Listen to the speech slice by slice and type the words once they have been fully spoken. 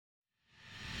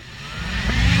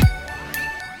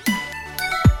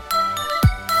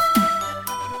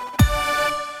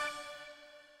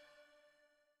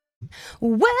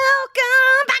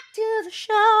Welcome back to the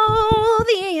show,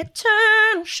 the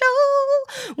eternal show.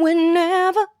 We're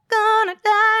never gonna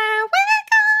die, we're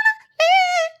gonna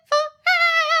live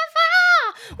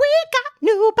forever. We got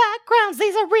new backgrounds,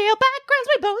 these are real backgrounds.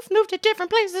 We both moved to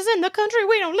different places in the country.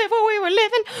 We don't live where we were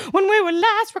living when we were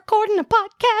last recording a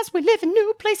podcast. We live in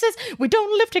new places. We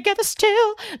don't live together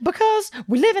still because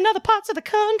we live in other parts of the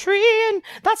country, and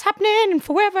that's happening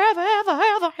forever, ever,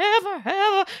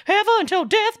 until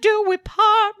death do we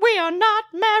part. We are not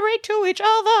married to each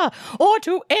other or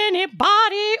to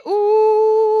anybody.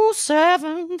 Ooh,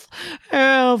 seventh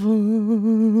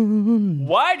heaven.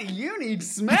 Why do you need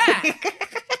smack?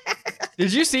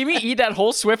 Did you see me eat that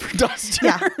whole Swiffer duster?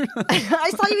 Yeah.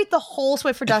 I saw you eat the whole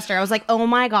Swiffer duster. I was like, oh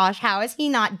my gosh, how is he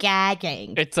not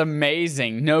gagging? It's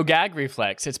amazing. No gag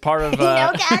reflex. It's part of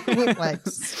no gag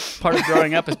reflex. Part of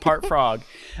growing up is part frog.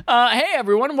 Hey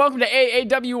everyone, welcome to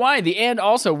AAWI, the And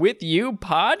Also With You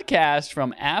podcast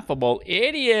from Affable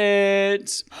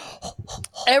Idiots.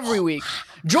 Every week,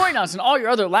 join us and all your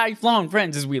other lifelong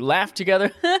friends as we laugh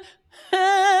together.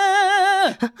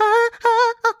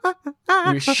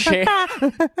 We share.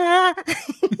 I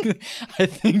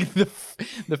think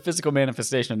the physical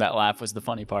manifestation of that laugh was the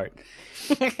funny part.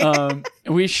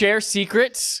 We share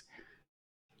secrets.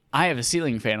 I have a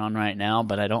ceiling fan on right now,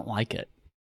 but I don't like it.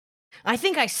 I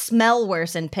think I smell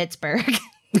worse in Pittsburgh.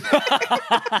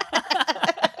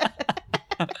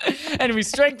 And we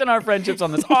strengthen our friendships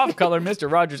on this off-color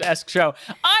Mr. Rogers-esque show.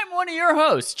 I'm one of your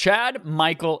hosts, Chad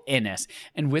Michael Innes.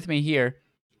 And with me here,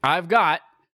 I've got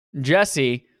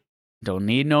Jesse. Don't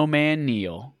need no man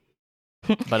Neil.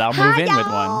 But I'll move in with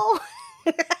one.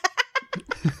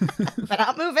 But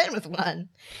I'll move in with one.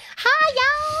 Hi,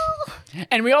 y'all.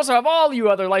 And we also have all you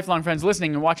other lifelong friends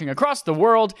listening and watching across the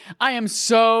world. I am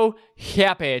so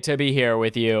happy to be here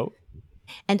with you.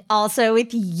 And also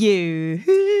with you.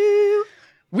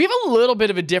 We have a little bit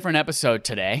of a different episode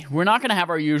today. We're not going to have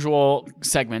our usual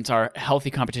segments, our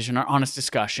healthy competition, our honest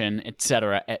discussion,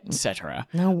 etc., etc.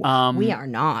 No, we are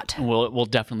not. We'll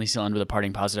definitely still end with a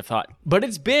parting positive thought. But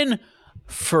it's been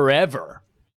forever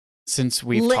since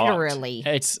we've literally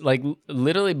talked. It's like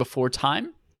literally before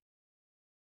time.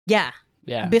 Yeah.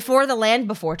 Yeah. Before the land,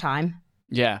 before time.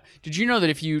 Yeah. Did you know that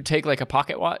if you take like a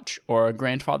pocket watch or a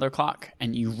grandfather clock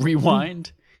and you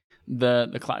rewind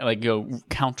the clock, like go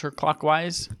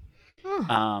counterclockwise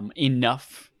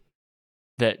enough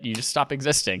that you just stop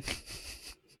existing?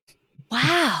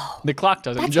 Wow. The clock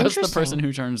doesn't. That's just the person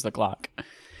who turns the clock.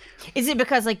 Is it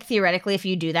because, like, theoretically, if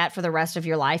you do that for the rest of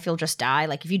your life, you'll just die?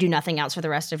 Like, if you do nothing else for the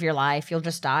rest of your life, you'll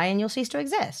just die and you'll cease to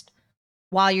exist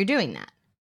while you're doing that?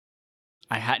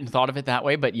 I hadn't thought of it that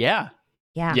way, but yeah.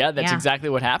 Yeah, that's exactly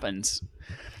what happens.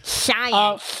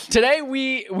 Science. Today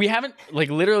we haven't, like,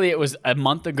 literally it was a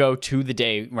month ago to the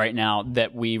day right now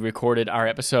that we recorded our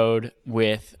episode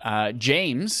with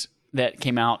James that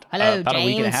came out about a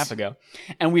week and a half ago,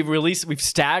 and we've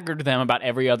staggered them about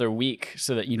every other week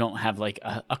so that you don't have like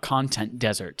a content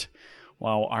desert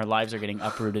while our lives are getting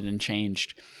uprooted and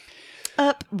changed.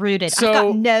 Uprooted. So, I've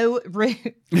got no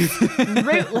root.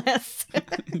 Rootless.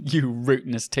 You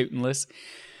rootiness tootinless.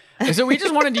 So we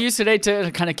just wanted to use today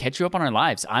to kind of catch you up on our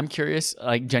lives. I'm curious,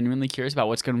 like genuinely curious about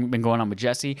what's been going on with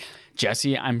Jesse.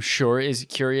 Jesse, I'm sure, is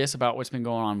curious about what's been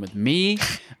going on with me.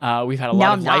 We've had a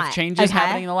lot of life changes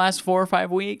happening in the last 4 or 5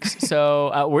 weeks.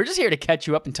 So we're just here to catch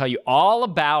you up and tell you all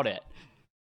about it.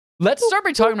 Let's start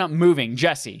by talking about moving.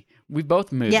 Jesse, we've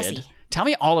both moved. Yes-y. Tell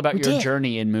me all about your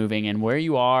journey in moving and where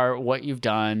you are, what you've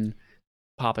done.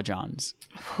 Papa John's.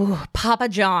 Ooh, Papa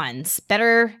John's.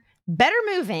 Better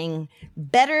moving,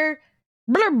 better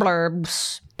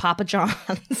blurbs, Papa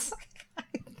John's.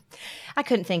 I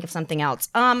couldn't think of something else.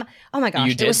 Oh my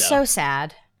gosh, it was so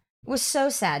sad. It was so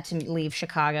sad to leave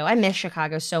Chicago. I miss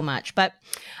Chicago so much, but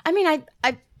I mean,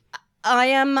 I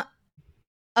am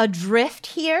adrift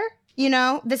here. You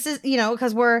know, this is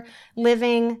because we're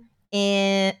living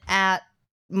at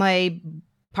my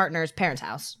partner's parents'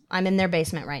 house. I'm in their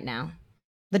basement right now.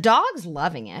 The dog's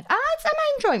loving it. I'm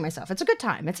enjoying myself. It's a good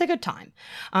time.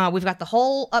 We've got the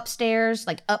whole upstairs,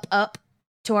 like up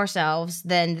to ourselves.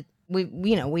 Then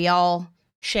we all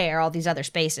share all these other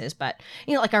spaces, but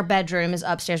like our bedroom is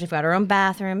upstairs. We've got our own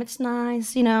bathroom. It's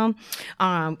nice, It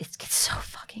gets so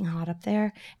fucking hot up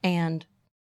there, and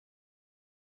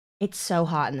it's so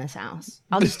hot in this house.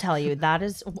 I'll just tell you,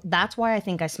 that's why I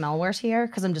think I smell worse here,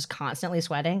 because I'm just constantly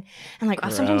sweating. And like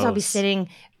sometimes I'll be sitting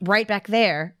right back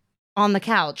there on the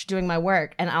couch doing my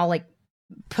work, and I'll like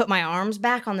put my arms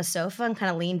back on the sofa and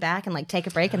kind of lean back and like take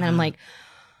a break, and then I'm like,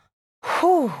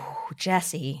 whew,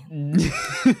 Jesse.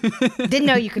 Didn't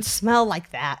know you could smell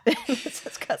like that.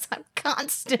 It's because I'm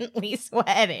constantly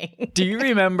sweating. Do you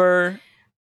remember?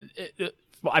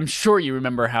 Well, I'm sure you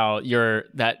remember how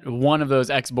that one of those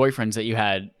ex-boyfriends that you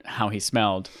had, how he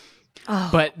smelled. Oh,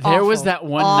 but there was that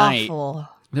one night.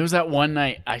 There was that one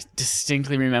night I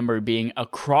distinctly remember being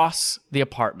across the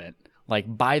apartment, like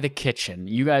by the kitchen.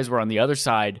 You guys were on the other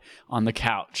side on the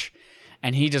couch.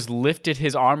 And he just lifted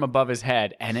his arm above his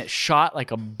head, and it shot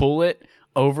like a bullet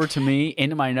over to me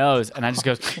into my nose. And I just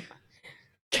goes,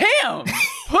 Cam,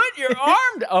 put your arm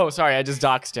Oh, sorry, I just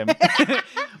doxed him.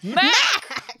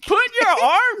 Mac, put your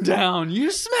arm down. You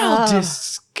smell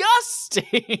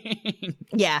disgusting.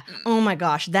 Yeah. Oh my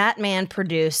gosh, that man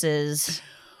produces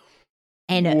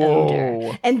an Whoa.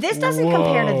 odor. And this doesn't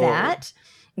compare to that,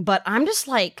 but I'm just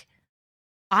like,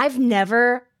 I've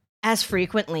never as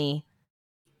frequently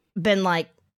been like,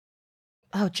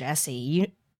 oh,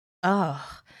 Jesse, and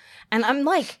I'm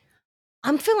like,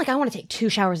 I'm feeling like I want to take 2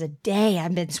 showers a day.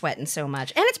 I've been sweating so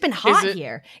much, and it's been hot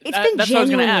here. It's been that's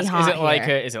genuinely what I was hot Is it like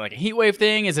here. is it like a heat wave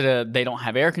thing? Is it they don't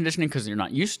have air conditioning because you're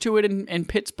not used to it in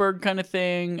Pittsburgh kind of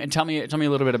thing? And tell me a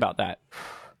little bit about that.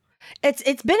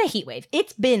 It's been a heat wave.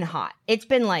 It's been hot. It's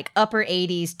been like upper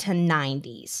 80s to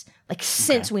 90s, like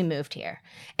since we moved here,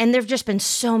 and there've just been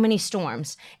so many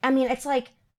storms. I mean, it's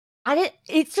like.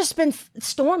 It's just been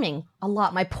storming a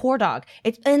lot. My poor dog.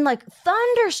 It's been like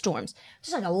thunderstorms.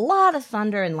 There's like a lot of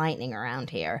thunder and lightning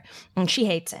around here. And she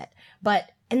hates it.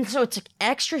 And so it's like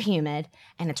extra humid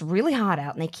and it's really hot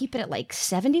out. And they keep it at like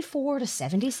 74 to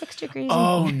 76 degrees.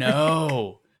 Oh,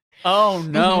 no. Oh,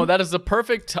 no. That is the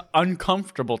perfect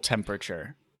uncomfortable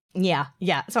temperature. Yeah.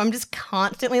 So I'm just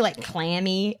constantly like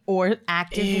clammy or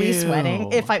actively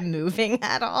sweating if I'm moving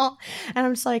at all. And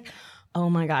I'm just like, oh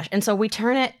my gosh. And so we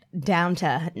turn it down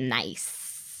to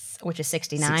nice, which is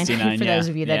 69 for those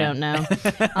of you that don't know.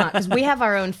 Because we have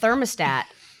our own thermostat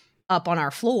up on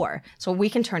our floor, so we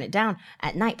can turn it down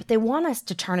at night. But they want us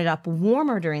to turn it up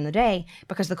warmer during the day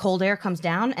because the cold air comes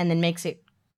down and then makes it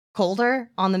colder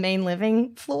on the main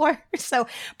living floor. So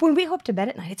when we go up to bed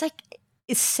at night,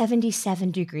 it's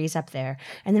 77 degrees up there.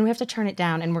 And then we have to turn it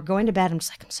down and we're going to bed. I'm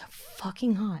just like, I'm so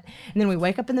fucking hot. And then we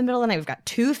wake up in the middle of the night. We've got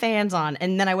 2 fans on.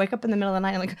 And then I wake up in the middle of the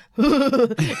night. I'm like,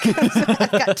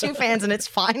 I've got 2 fans and it's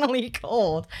finally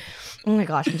cold. Oh my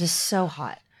gosh. I'm just so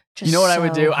hot. You know what I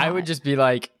would do? I would just be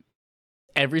like,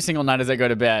 every single night as I go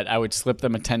to bed, I would slip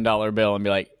them a $10 bill and be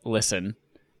like, listen,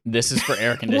 this is for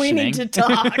air conditioning. We need to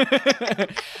talk.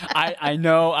 I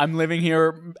know I'm living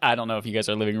here. I don't know if you guys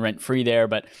are living rent free there,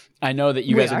 but I know that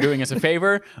you guys are doing us a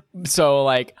favor. So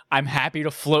like, I'm happy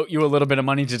to float you a little bit of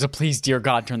money to please, dear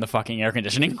God, turn the fucking air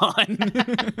conditioning on.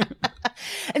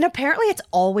 And apparently it's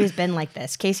always been like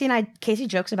this. Casey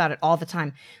jokes about it all the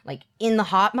time. Like in the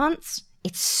hot months,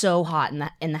 it's so hot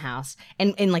in the house.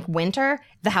 And in like winter,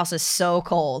 the house is so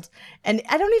cold. And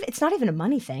it's not even a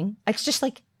money thing. It's just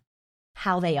like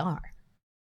how they are.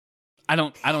 I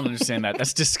don't understand that.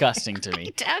 That's disgusting to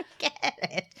me. I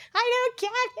don't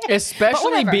get it.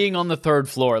 Especially being on the 3rd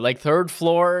floor. Like 3rd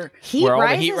floor where all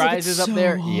the heat rises up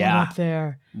there. Yeah. Up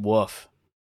there. Woof.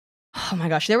 Oh my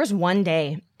gosh. There was one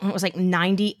day it was like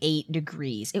 98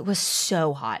 degrees. It was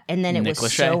so hot. And then it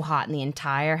was so hot in the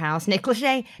entire house. Nick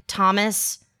Lachey,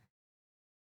 Thomas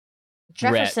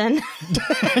Jefferson.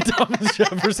 Thomas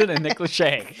Jefferson and Nick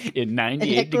Lachey in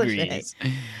 98 degrees.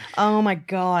 Oh my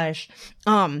gosh.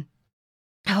 Oh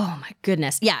my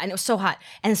goodness. Yeah, and it was so hot.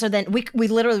 And so then we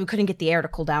literally couldn't get the air to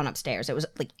cool down upstairs. It was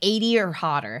like 80 or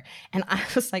hotter. And I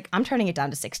was like, I'm turning it down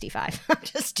to 65. I'm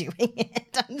just doing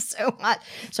it. I'm so hot.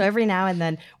 So every now and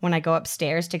then when I go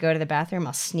upstairs to go to the bathroom,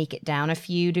 I'll sneak it down a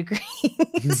few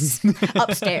degrees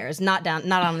upstairs, not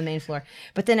on the main floor.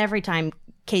 But then every time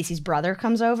Casey's brother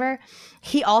comes over,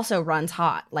 he also runs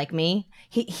hot like me.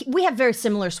 We have very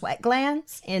similar sweat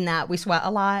glands in that we sweat a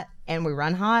lot and we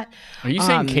run hot. Are you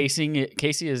saying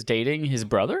Casey is dating his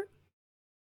brother?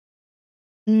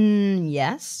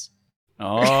 Yes.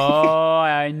 Oh,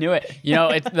 I knew it. You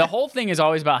know, the whole thing is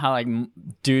always about how like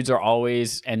dudes are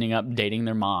always ending up dating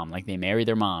their mom, like they marry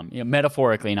their mom. You know,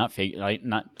 metaphorically, not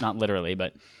literally,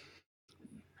 but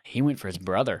he went for his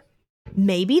brother.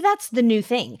 Maybe that's the new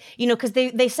thing, you know, because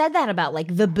they said that about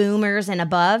like the boomers and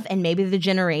above and maybe the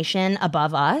generation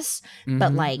above us.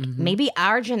 But like maybe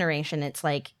our generation, it's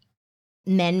like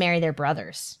men marry their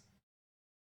brothers.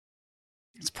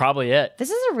 It's probably it.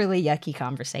 This is a really yucky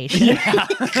conversation. Yeah.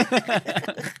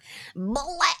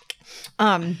 Black.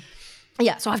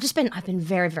 Yeah, so I've been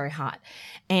very, very hot.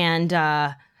 And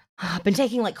oh I've been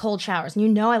taking like cold showers.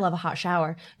 And I love a hot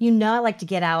shower. I like to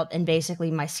get out and basically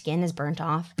my skin is burnt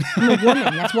off. I'm a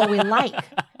woman. That's what we like.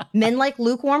 Men like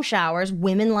lukewarm showers.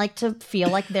 Women like to feel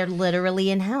like they're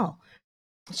literally in hell.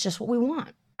 It's just what we want.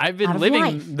 I've been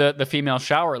living the female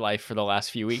shower life for the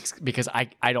last few weeks because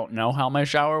I don't know how my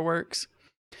shower works.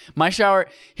 My shower,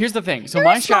 here's the thing. So You're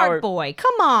my a smart shower, boy.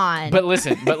 Come on. But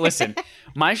listen,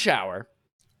 my shower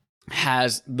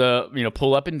has the,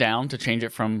 pull up and down to change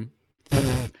it from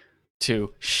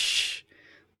to shh.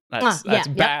 That's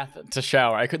bath to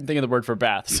shower. I couldn't think of the word for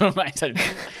bath, so I said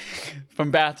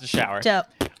from bath to shower. Dope.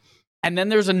 And then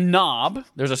there's a knob.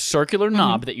 There's a circular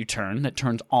knob that you turn that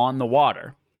turns on the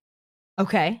water.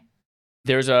 Okay.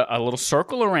 There's a little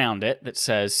circle around it that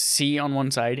says C on one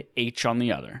side, H on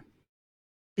the other.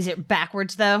 Is it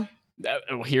backwards though?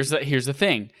 Here's the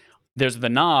thing. There's the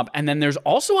knob, and then there's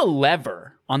also a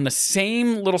lever on the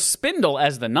same little spindle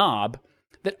as the knob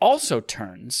that also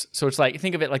turns. So it's like,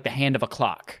 think of it like the hand of a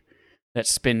clock that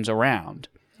spins around.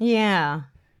 Yeah.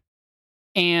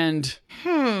 And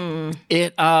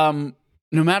it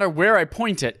no matter where I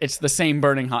point it, it's the same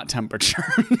burning hot temperature.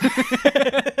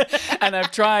 And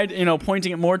I've tried,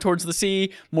 pointing it more towards the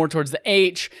C, more towards the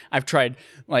H. I've tried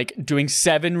like doing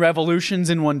 7 revolutions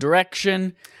in one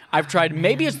direction. I've tried,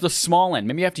 maybe it's the small end.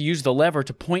 Maybe you have to use the lever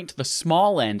to point to the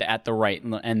small end at the right.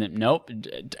 And then, nope,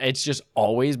 it's just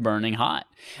always burning hot.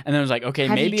 And then I was like, okay,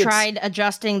 maybe Have you tried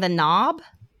adjusting the knob?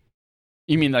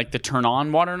 You mean like the turn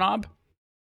on water knob?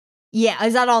 Yeah,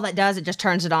 is that all that does? It just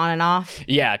turns it on and off?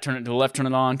 Yeah, turn it to the left, turn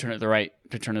it on, turn it to the right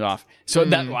to turn it off. So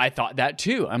that I thought that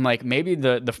too. I'm like, maybe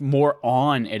the more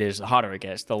on it is, the hotter it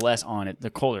gets. The less on it, the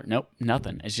colder. Nope,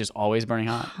 nothing. It's just always burning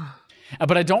hot.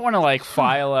 But I don't want to like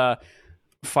file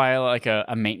like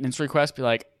a maintenance request. Be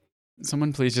like,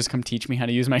 someone please just come teach me how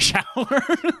to use my shower.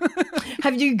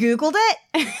 Have you Googled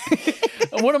it?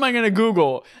 What am I going to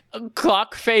Google? A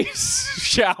clock face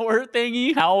shower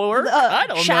thingy? How it works? I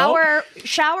don't know.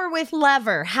 Shower with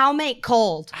lever. How make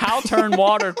cold? How turn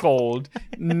water cold?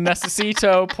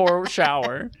 Necesito pour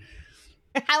shower.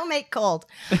 How make cold?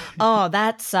 Oh,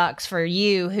 that sucks for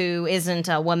you who isn't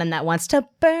a woman that wants to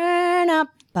burn up.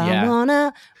 I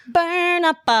wanna burn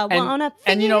up. I wanna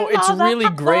feel and it's all really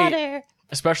the great, water.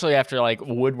 Especially after like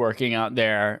woodworking out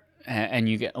there, and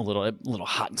you get a little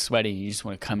hot and sweaty. You just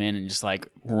want to come in and just like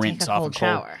rinse off a cold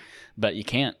shower. But you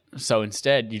can't. So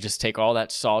instead, you just take all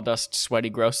that sawdust, sweaty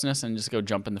grossness and just go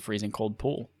jump in the freezing cold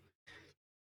pool.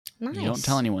 Nice. You don't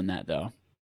tell anyone that though,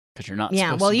 because you're not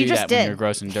supposed to you do just that did. when you're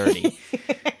gross and dirty.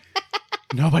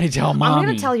 Nobody tell mommy. I'm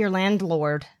gonna tell your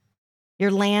landlord.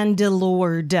 Your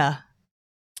landlord.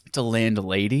 It's a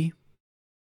landlady.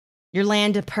 Your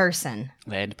land person.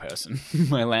 Land person.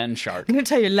 My land shark. I'm gonna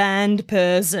tell your land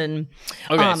person.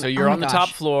 Okay, so you're on the top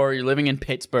floor. You're living in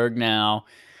Pittsburgh now.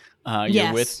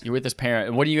 Yes. You're with his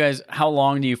parents. What do you guys? How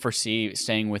long do you foresee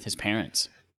staying with his parents?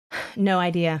 No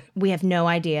idea. We have no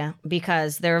idea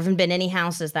because there haven't been any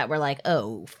houses that were like,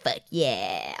 oh fuck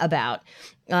yeah, about.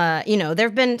 There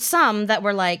have been some that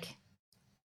were like,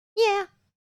 yeah.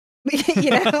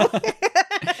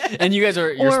 And you guys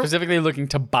you're specifically looking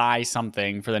to buy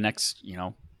something for the next,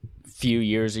 few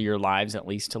years of your lives at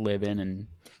least to live in. And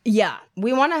yeah,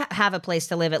 we want to have a place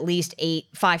to live at least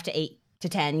 5 to 8 to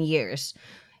 10 years,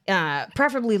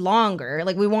 preferably longer.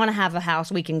 Like we want to have a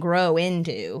house we can grow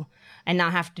into and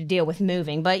not have to deal with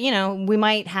moving. But, we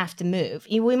might have to move.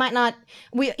 We might not,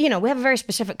 we have a very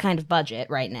specific kind of budget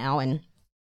right now. And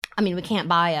I mean, we can't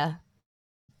buy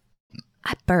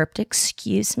I burped,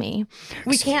 excuse me.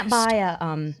 We can't buy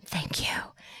thank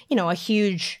you.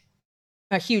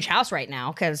 A huge house right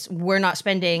now because we're not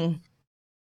spending,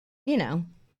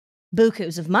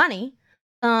 bukus of money.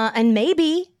 And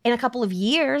maybe in a couple of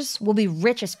years we'll be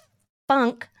rich as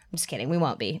funk. I'm just kidding. We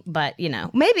won't be, but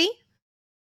maybe,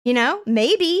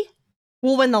 maybe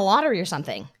we'll win the lottery or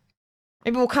something.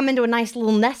 Maybe we'll come into a nice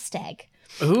little nest egg.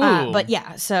 Ooh. But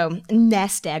yeah, so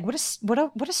nest egg. What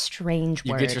a strange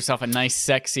word. You get yourself a nice,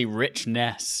 sexy, rich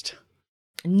nest.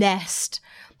 Nest.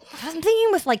 I'm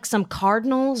thinking with like some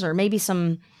cardinals or maybe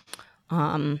some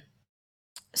of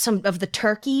the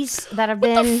turkeys that have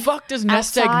been. What the fuck does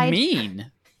nest outside. Egg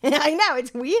mean? I know,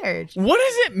 it's weird. What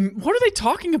is it? What are they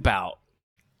talking about?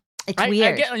 It's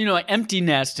weird. I get, like empty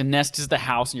nest, and nest is the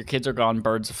house, and your kids are gone,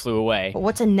 birds flew away. But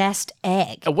what's a nest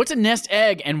egg? What's a nest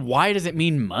egg, and why does it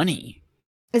mean money?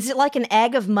 Is it like an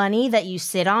egg of money that you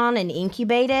sit on and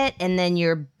incubate it, and then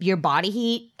your body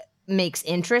heat makes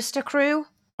interest accrue?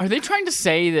 Are they trying to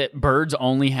say that birds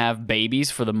only have babies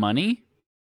for the money?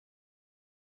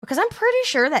 Because I'm pretty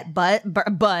sure that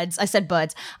buds, I said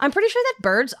buds, I'm pretty sure that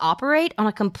birds operate on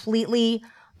a completely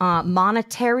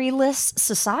monetary-less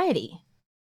society.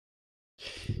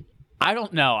 I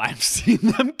don't know. I've seen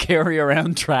them carry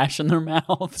around trash in their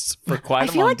mouths for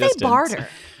quite a long distance. I feel like they barter.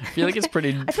 I feel like it's pretty.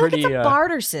 I feel like it's a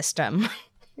barter system.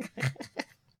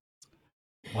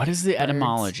 What is the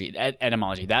etymology?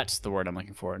 Etymology. That's the word I'm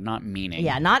looking for. Not meaning.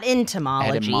 Yeah, not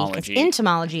entomology. Etymology.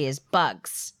 Entomology is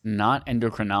bugs. Not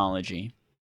endocrinology.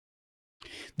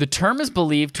 The term is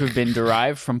believed to have been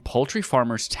derived from poultry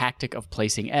farmers' tactic of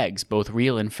placing eggs, both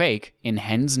real and fake, in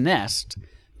hens' nest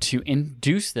to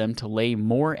induce them to lay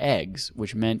more eggs,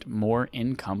 which meant more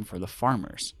income for the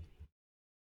farmers.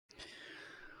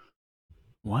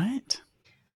 What?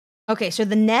 Okay, so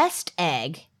the nest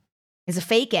egg is a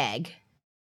fake egg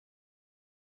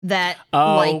that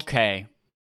okay.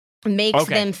 makes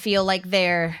them feel like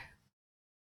they're...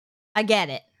 I get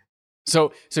it.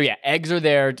 So yeah, eggs are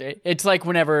there. It's like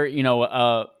whenever,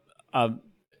 a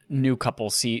new couple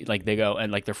see, like they go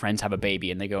and like their friends have a baby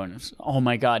and they go and, oh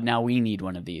my God, now we need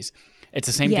one of these. It's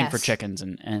the same thing for chickens.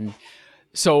 And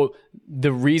so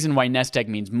the reason why nest egg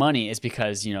means money is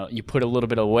because, you put a little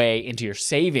bit away into your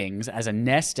savings as a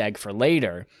nest egg for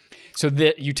later. So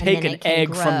that you take an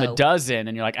egg from the dozen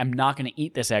and you're like, I'm not going to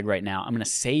eat this egg right now. I'm going to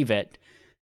save it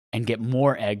and get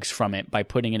more eggs from it by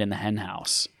putting it in the hen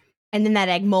house. And then that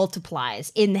egg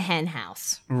multiplies in the hen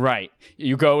house. Right.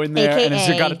 You go in there AKA and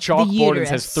it's got a chalkboard and it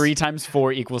says 3 times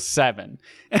 4 equals 7.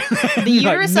 The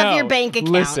uterus of your bank account.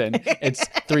 Listen, it's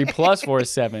 3 plus 4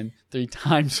 is 7. 3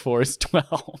 times 4 is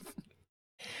 12.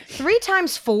 3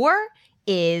 times 4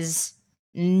 is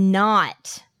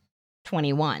not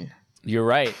 21. You're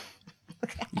right.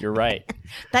 You're right.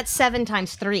 That's 7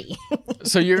 times 3.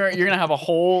 So you're going to have a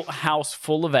whole house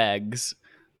full of eggs.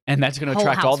 And that's going to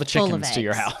attract all the chickens to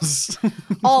your house.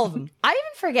 All of them. I even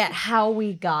forget how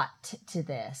we got to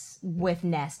this with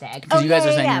nest egg. Because you guys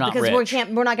are saying you're not because rich.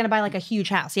 we're not going to buy like a huge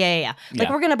house. Yeah.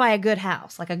 Like we're going to buy a good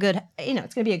house, like a good,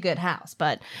 it's going to be a good house.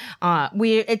 But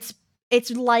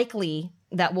it's likely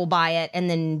that we'll buy it and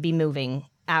then be moving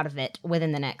out of it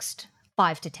within the next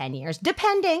 5 to 10 years,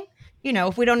 depending.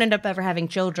 If we don't end up ever having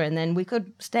children, then we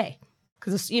could stay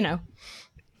because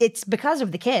it's because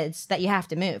of the kids that you have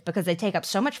to move because they take up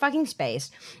so much fucking space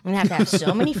and they have to have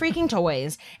so many freaking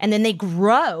toys and then they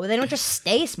grow. They don't just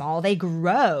stay small. They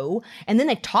grow and then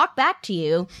they talk back to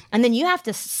you and then you have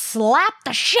to slap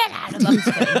the shit out of them.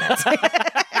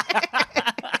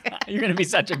 You're going to be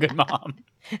such a good mom.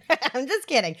 I'm just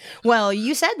kidding. Well,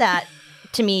 you said that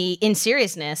to me in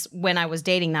seriousness when I was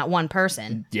dating that one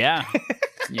person. Yeah.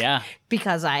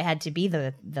 Because I had to be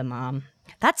the mom.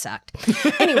 That sucked.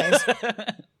 Anyways.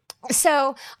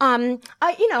 So, I'm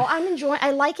enjoying,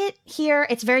 I like it here.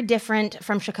 It's very different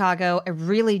from Chicago. I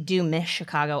really do miss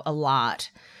Chicago a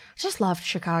lot. I just loved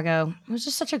Chicago. It was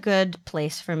just such a good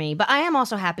place for me. But I am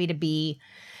also happy to be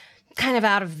kind of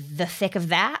out of the thick of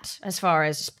that as far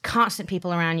as constant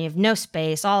people around you, have no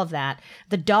space, all of that.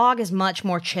 The dog is much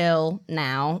more chill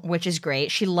now, which is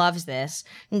great. She loves this.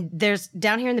 There's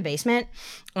down here in the basement,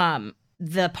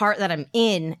 the part that I'm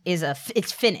in is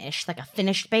it's finished, like a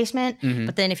finished basement. Mm-hmm.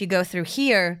 But then if you go through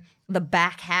here, the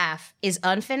back half is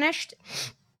unfinished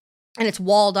and it's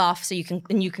walled off so you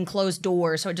can close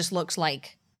doors. So it just looks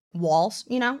like walls,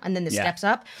 and then the steps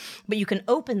up, but you can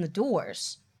open the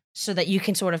doors so that you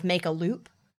can sort of make a loop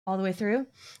all the way through.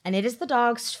 And it is the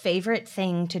dog's favorite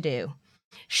thing to do.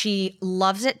 She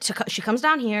loves it. She comes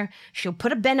down here, she'll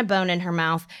put a Benebone in her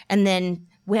mouth, and then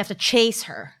we have to chase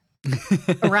her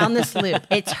around this loop.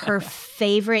 It's her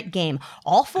favorite game.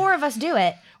 All 4 of us do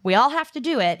it. We all have to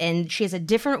do it. And she has a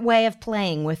different way of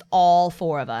playing with all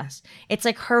 4 of us. It's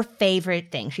like her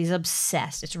favorite thing. She's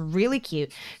obsessed. It's really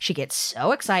cute. She gets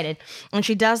so excited. And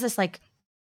she does this like,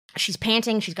 she's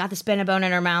panting. She's got this Benebone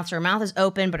in her mouth. So her mouth is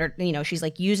open, but her, she's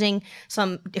like using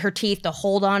her teeth to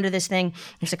hold on to this thing.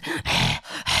 And she's like,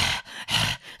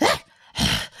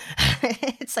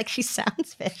 it's like she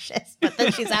sounds vicious, but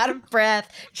then she's out of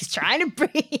breath. She's trying to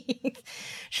breathe.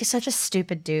 She's such a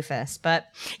stupid doofus. But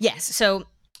yes, so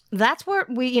that's where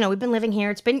we've been living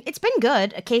here. It's been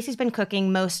good. Casey's been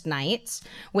cooking most nights,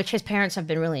 which his parents have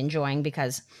been really enjoying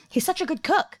because he's such a good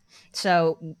cook.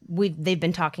 So they've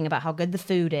been talking about how good the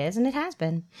food is, and it has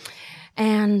been.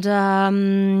 And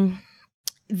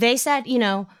they said, we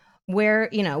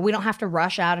don't have to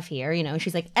rush out of here.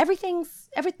 She's like,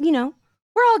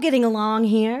 we're all getting along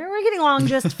here. We're getting along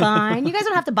just fine. You guys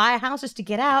don't have to buy a house just to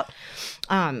get out.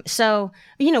 So,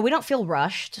 we don't feel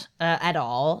rushed at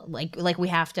all. Like we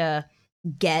have to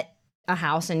get a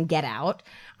house and get out.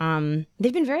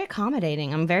 They've been very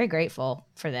accommodating. I'm very grateful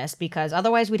for this because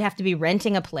otherwise we'd have to be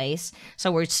renting a place.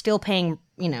 So we're still paying,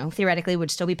 theoretically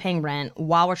would still be paying rent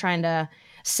while we're trying to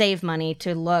save money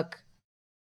to look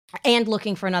and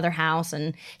looking for another house.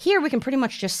 And here we can pretty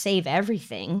much just save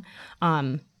everything.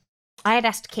 I had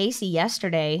asked Casey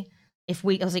yesterday I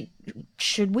was like,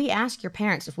 should we ask your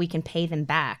parents if we can pay them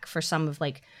back for some of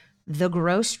like the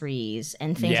groceries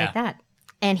and things like that?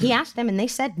 And he asked them and they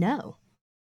said no.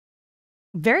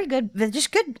 Very good. They're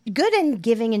just good and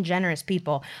giving and generous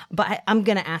people. But I'm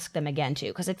going to ask them again too,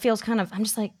 because it feels kind of, I'm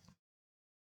just like,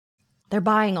 they're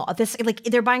buying all this, like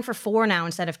they're buying for 4 now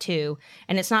instead of 2.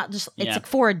 And it's not just, it's like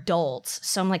 4 adults.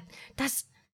 So I'm like, that's,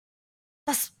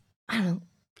 I don't know.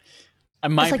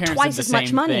 My it's like parents twice did the as much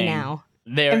same money thing. now.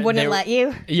 And wouldn't let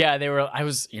you? Yeah, I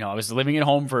was living at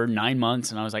home for 9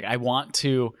 months and I was like, I want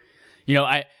to,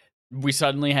 we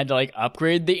suddenly had to like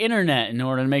upgrade the internet in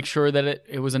order to make sure that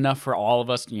it was enough for all of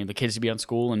us, the kids to be on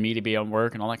school and me to be on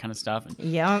work and all that kind of stuff.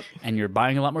 Yep. And you're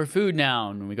buying a lot more food now,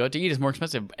 and when we go out to eat, it's more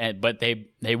expensive. But they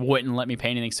wouldn't let me pay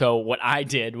anything. So what I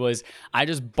did was I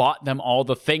just bought them all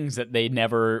the things that they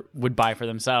never would buy for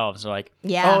themselves. They're like,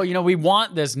 we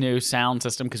want this new sound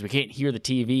system because we can't hear the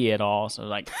TV at all. So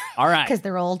like, all right, because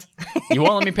they're old. You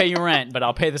won't let me pay you rent, but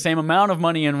I'll pay the same amount of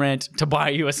money in rent to buy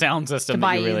you a sound system. To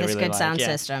buy you this good sound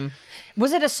system.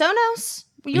 Was it a Sonos?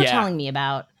 You were telling me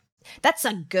about. That's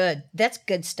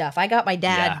good stuff. I got my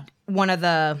dad one of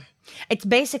the. It's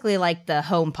basically like the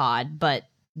HomePod, but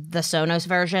the Sonos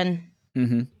version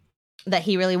that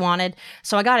he really wanted.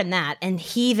 So I got him that, and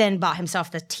he then bought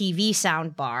himself the TV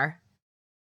sound bar.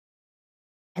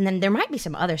 And then there might be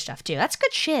some other stuff too. That's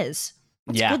good shiz.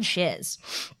 That's good shiz.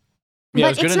 Yeah, it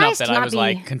was good enough that I was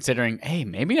like considering, hey,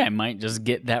 maybe I might just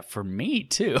get that for me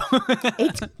too.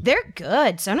 They're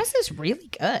good. Sonos is really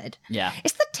good. Yeah.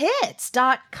 It's the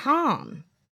tits.com.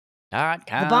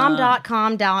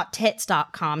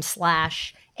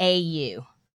 thebomb.com.tits.com/AU.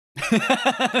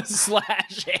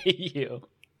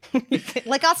 /AU.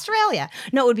 Like Australia.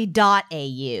 No, it would be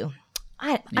 .AU.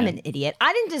 I'm an idiot.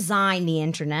 I didn't design the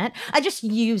internet. I just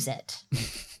use it.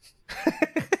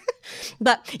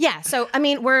 But yeah, so I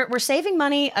mean, we're saving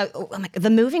money. The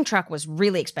moving truck was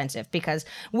really expensive because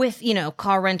with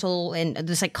car rental and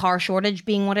this like car shortage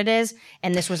being what it is,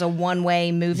 and this was a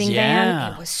one-way moving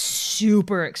van, it was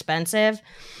super expensive.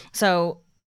 So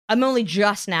I'm only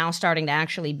just now starting to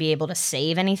actually be able to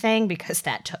save anything because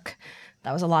that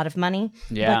was a lot of money.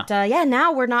 Yeah, but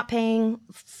now we're not paying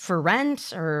for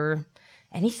rent or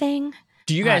anything.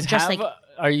 Do you guys have?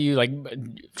 Are you like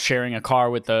sharing a car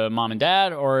with the mom and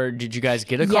dad, or did you guys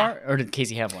get a car, or did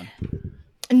Casey have one?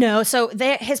 No, so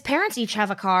his parents each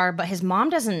have a car, but his mom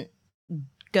doesn't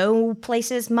go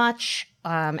places much,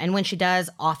 and when she does,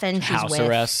 often she's house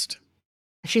arrest.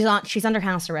 She's under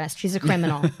house arrest. She's a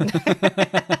criminal.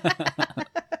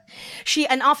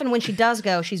 And often when she does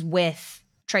go, she's with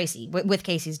Tracy, with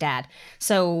Casey's dad.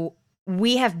 So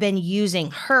we have been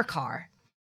using her car.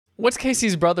 What's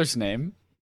Casey's brother's name?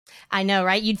 I know,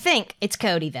 right? You'd think it's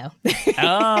Cody, though.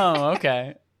 Oh,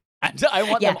 okay. I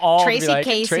want them all Tracy, to be like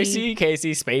Casey. Tracy,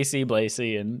 Casey, Spacey,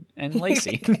 Blasey, and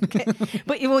Lacey.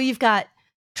 But you've got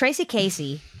Tracy,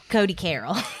 Casey, Cody,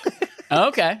 Carroll.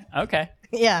 Okay.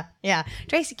 Yeah.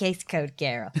 Tracy, Casey, Cody,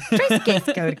 Carroll. Tracy,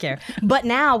 Casey, Cody, Carroll. But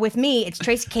now with me, it's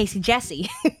Tracy, Casey, Jesse.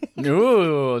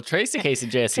 Ooh, Tracy, Casey,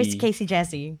 Jesse. Tracy, Casey,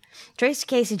 Jesse. Tracy,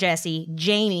 Casey, Jesse.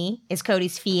 Jamie is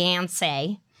Cody's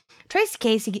fiance. Tracy,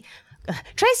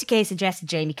 Casey, Jesse,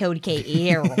 Jamie, Cody,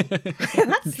 Carroll.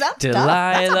 That's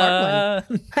Delilah.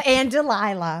 And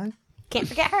Delilah. Can't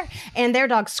forget her. And their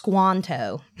dog,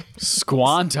 Squanto.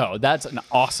 Squanto. That's an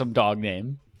awesome dog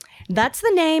name. That's the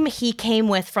name he came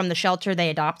with from the shelter they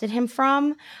adopted him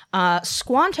from.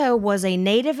 Squanto was a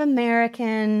Native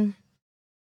American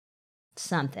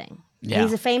something. Yeah.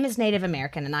 He's a famous Native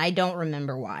American, and I don't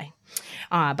remember why.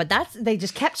 But they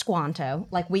just kept Squanto,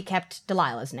 like we kept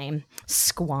Delilah's name,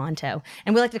 Squanto.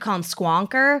 And we like to call him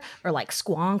Squonker, or like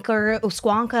Squonker,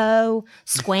 Squonko,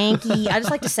 Squanky. I just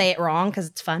like to say it wrong because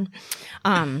it's fun.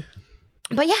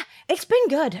 But yeah, it's been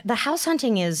good. The house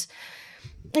hunting is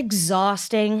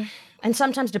exhausting and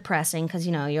sometimes depressing because,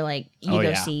 you're like,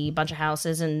 you see a bunch of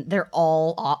houses and they're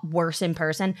all worse in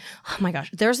person. Oh my gosh.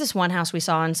 There's this one house we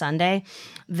saw on Sunday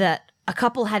that a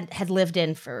couple had lived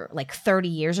in for like 30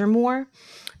 years or more,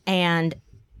 and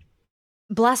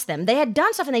bless them, they had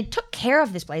done stuff and they took care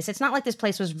of this place. It's not like this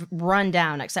place was run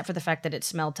down except for the fact that it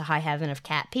smelled to high heaven of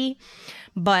cat pee,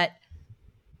 but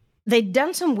they'd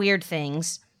done some weird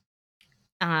things,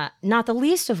 not the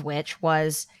least of which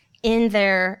was in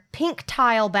their pink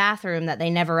tile bathroom that they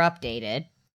never updated.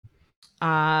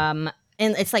 And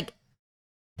it's like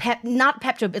not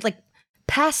Pepto, it's like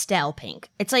pastel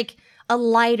pink. It's like a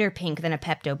lighter pink than a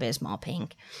Pepto-Bismol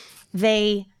pink.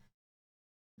 They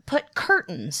put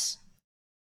curtains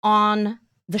on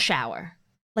the shower.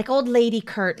 like old lady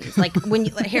curtains. Like when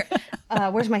you here,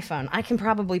 where's my phone? I can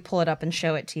probably pull it up and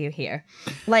show it to you here.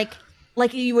 Like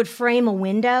you would frame a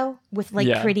window with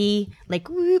like pretty like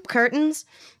whoop curtains.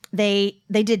 They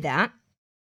did that.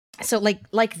 So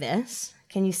like this.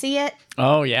 Can you see it?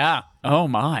 Oh yeah. Oh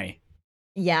my.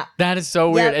 Yeah. That is so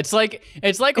weird. It's like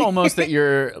almost that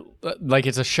you're like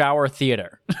it's a shower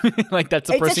theater. Like that's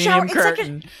a proscenium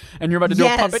curtain and you're about to do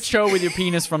a puppet show with your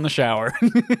penis from the shower.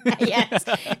 Yes.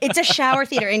 It's a shower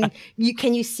theater. And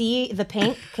can you see the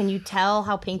pink? Can you tell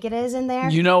how pink it is in there?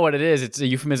 You know what it is. It's a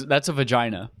euphemism. That's a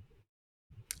vagina.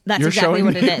 That's exactly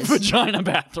what it is. Vagina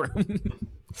bathroom.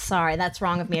 Sorry, that's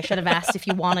wrong of me. I should have asked if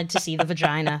you wanted to see the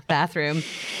vagina bathroom.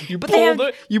 You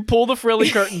pull the frilly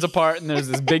curtains apart, and there's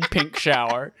this big pink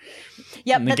shower.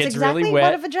 Yep, that's exactly really wet.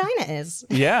 what a vagina is.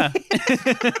 Yeah.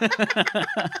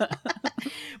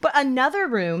 But another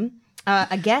room,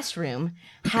 a guest room,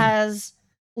 has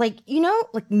like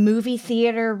movie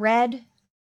theater red.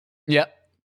 Yep.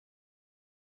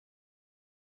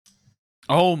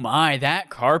 Oh my, that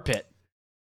carpet.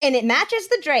 And it matches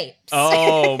the drapes.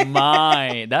 Oh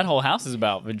my. That whole house is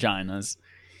about vaginas.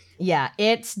 Yeah,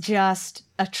 it's just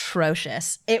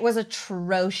atrocious. It was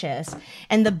atrocious.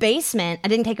 And the basement, I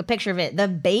didn't take a picture of it. The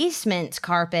basement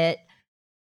carpet,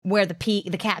 where the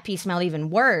cat pee smelled even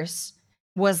worse,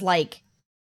 was like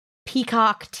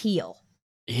peacock teal.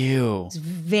 Ew. It's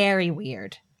very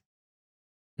weird.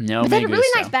 No, but they had a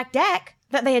really nice back deck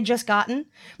that they had just gotten.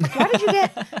 Like, why did you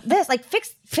get this? Like,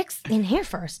 fix in here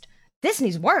first. This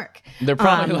needs work. They're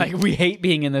probably like, we hate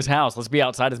being in this house. Let's be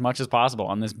outside as much as possible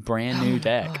on this brand new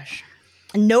deck. Gosh.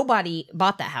 Nobody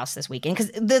bought that house this weekend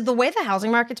because the way the housing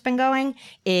market's been going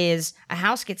is a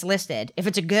house gets listed. If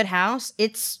it's a good house,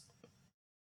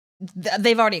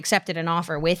 they've already accepted an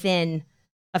offer within,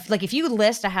 like if you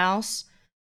list a house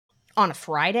on a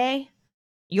Friday,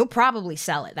 you'll probably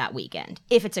sell it that weekend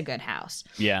if it's a good house.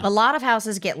 Yeah. A lot of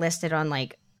houses get listed on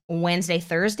like Wednesday,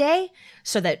 Thursday,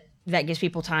 so that gives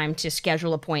people time to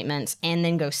schedule appointments and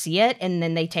then go see it. And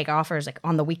then they take offers like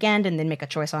on the weekend and then make a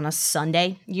choice on a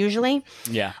Sunday, usually.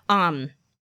 Yeah.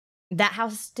 That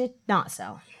house did not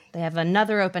sell. They have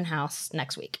another open house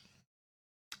next week.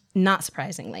 Not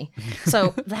surprisingly.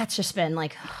 So that's just been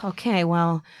like, okay,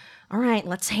 well, all right,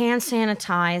 let's hand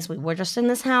sanitize. We're just in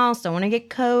this house. Don't want to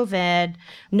get COVID.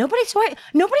 Nobody's wearing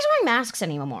masks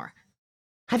anymore.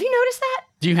 Have you noticed that?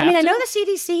 Do you have I know the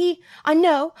CDC. I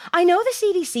know the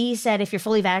CDC said if you're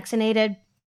fully vaccinated,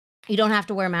 you don't have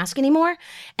to wear a mask anymore.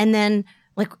 And then,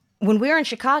 like, when we were in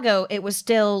Chicago, it was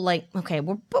still like, okay,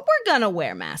 we're gonna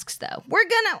wear masks though. We're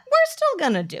still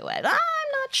gonna do it. I'm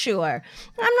not sure.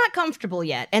 I'm not comfortable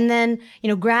yet. And then,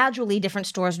 gradually different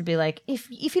stores would be like, if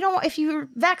you're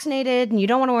vaccinated and you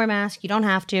don't want to wear a mask, you don't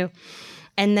have to.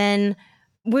 And then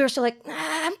we were still like,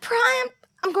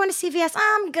 I'm going to CVS.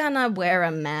 I'm going to wear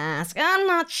a mask. I'm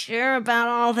not sure about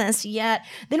all this yet.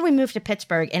 Then we moved to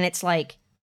Pittsburgh, and it's like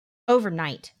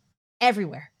overnight,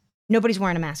 everywhere. Nobody's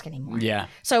wearing a mask anymore. Yeah.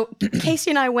 So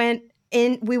Casey and I went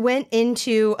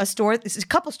into a store. This is a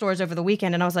couple stores over the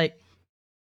weekend, and I was like,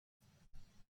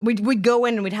 we'd go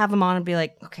in and we'd have them on and be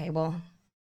like, okay, well,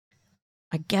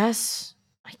 I guess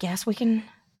we can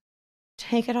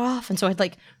take it off. And so I'd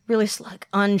like really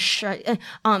unshut.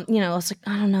 I was like,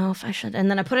 I don't know if I should.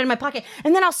 And then I put it in my pocket.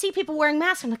 And then I'll see people wearing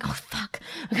masks. I'm like, oh fuck.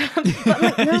 But I'm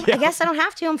like, no, yeah. I guess I don't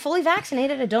have to. I'm fully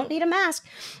vaccinated. I don't need a mask.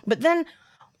 But then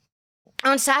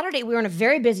on Saturday, we were in a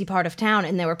very busy part of town,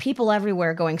 and there were people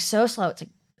everywhere going so slow. It's like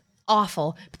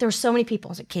awful. But there were so many people.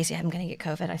 I was like, Casey, I'm going to get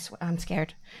COVID. I swear, I'm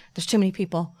scared. There's too many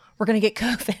people. We're going to get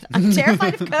COVID. I'm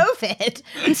terrified of COVID.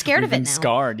 I'm scared of it now.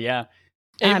 Scarred, yeah.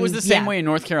 It was the same way in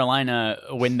North Carolina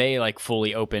when they like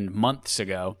fully opened months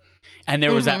ago. And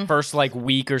there was that first like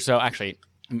week or so. Actually,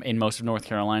 in most of North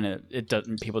Carolina,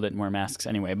 people didn't wear masks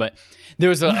anyway. But there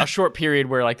was a short period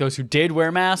where like those who did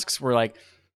wear masks were like,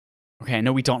 okay, I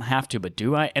know we don't have to, but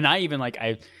do I? And I even like,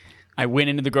 I went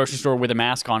into the grocery store with a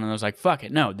mask on and I was like, fuck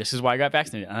it. No, this is why I got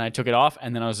vaccinated. And I took it off.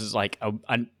 And then I was just like,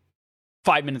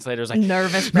 5 minutes later, I was like,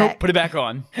 nervous. Nope, put it back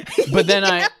on. But then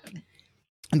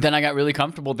I got really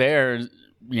comfortable there,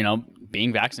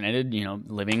 being vaccinated,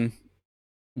 living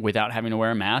without having to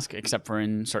wear a mask except for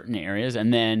in certain areas.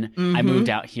 And then I moved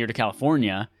out here to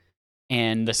California.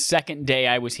 And the first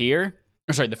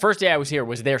day I was here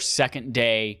was their second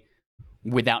day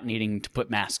without needing to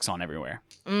put masks on everywhere.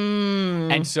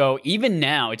 And so even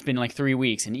now, it's been like 3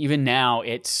 weeks. And even now,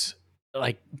 it's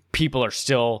like people are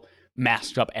still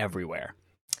masked up everywhere.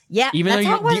 Yeah, even that's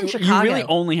though how it was in Chicago. You really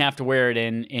only have to wear it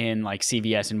in like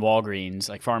CVS and Walgreens,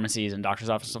 like pharmacies and doctor's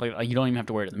offices, stuff like that. You don't even have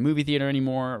to wear it at the movie theater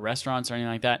anymore, or restaurants or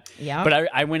anything like that. Yeah. But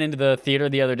I went into the theater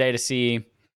the other day to see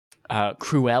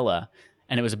Cruella,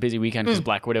 and it was a busy weekend because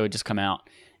Black Widow had just come out.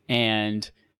 And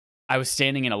I was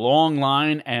standing in a long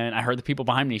line, and I heard the people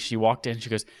behind me. She walked in, she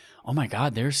goes, "Oh my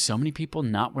God, there's so many people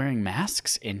not wearing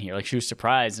masks in here." Like, she was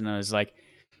surprised, and I was like,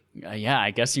 yeah,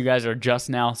 I guess you guys are just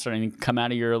now starting to come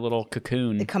out of your little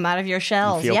cocoon. They come out of your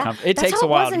shells. Yeah, it that's takes how a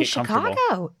while was to in get comfortable.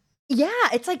 Chicago. Yeah,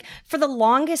 it's like for the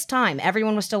longest time,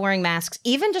 everyone was still wearing masks,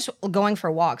 even just going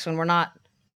for walks when we're not,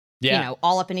 Yeah. you know,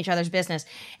 all up in each other's business.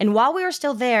 And while we were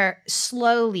still there,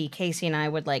 slowly, Casey and I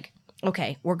would like,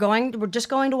 okay, we're just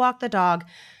going to walk the dog.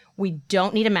 We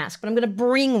don't need a mask, but I'm going to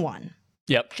bring one.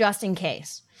 Yep. Just in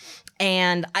case.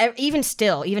 And even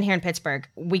here in Pittsburgh,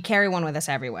 we carry one with us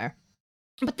everywhere.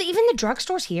 But even the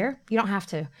drugstores here, you don't have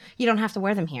to. You don't have to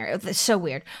wear them here. It's so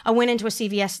weird. I went into a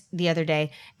CVS the other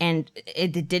day, and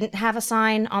it didn't have a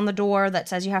sign on the door that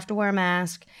says you have to wear a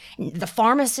mask. The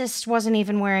pharmacist wasn't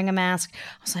even wearing a mask.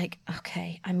 I was like,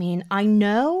 okay, I mean, I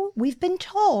know we've been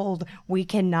told we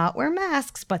cannot wear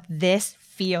masks, but this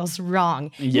feels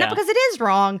wrong. Yeah. Not because it is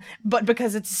wrong, but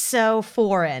because it's so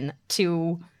foreign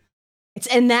to... It's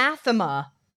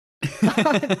anathema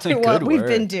to what we've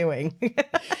been doing.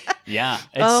 Yeah,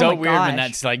 it's so weird when gosh.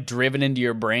 that's like driven into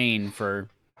your brain for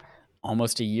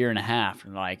almost a year and a half.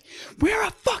 And like, wear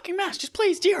a fucking mask, just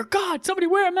please, dear God, somebody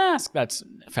wear a mask. That's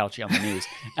Fauci on the news.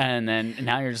 And then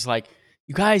now you're just like,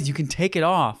 you guys, you can take it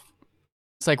off.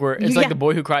 It's like like the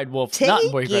boy who cried wolf, not the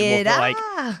boy who cried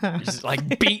wolf, but like just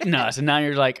like beating us. And now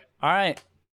you're like, all right,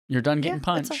 you're done getting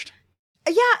punched.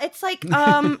 It's like,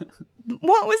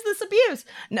 what was this abuse?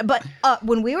 No, but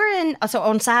when we were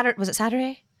on Saturday, was it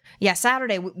Saturday? Yeah,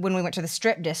 Saturday when we went to the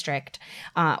Strip District,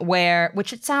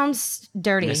 which it sounds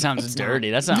dirty. It sounds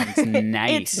dirty. That sounds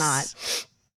nice. It's not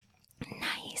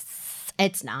nice.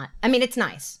 It's not. I mean, it's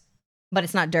nice, but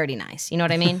it's not dirty nice. You know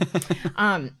what I mean?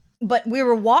 But we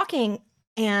were walking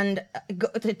and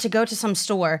to go to some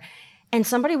store, and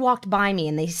somebody walked by me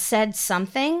and they said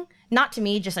something, not to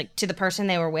me, just like to the person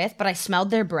they were with, but I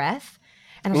smelled their breath.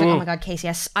 And I was like, oh my God, Casey,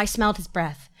 I smelled his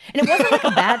breath. And it wasn't like a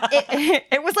bad,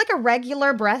 it was like a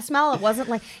regular breath smell. It wasn't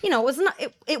like,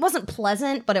 it wasn't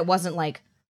pleasant, but it wasn't like,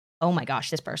 oh my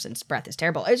gosh, this person's breath is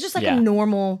terrible. It was just like a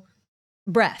normal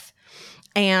breath.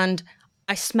 And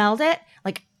I smelled it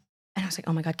and I was like,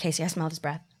 oh my God, Casey, I smelled his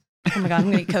breath. Oh my God,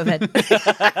 I'm going to get COVID.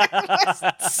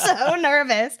 I was so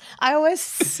nervous.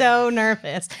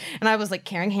 And I was like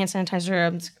carrying hand sanitizer.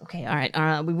 I'm just, okay, all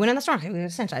right. We went in the store. Okay, we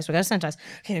got to sanitize.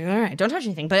 Okay, all right. Don't touch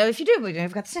anything. But if you do, we've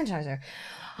got the sanitizer.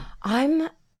 I'm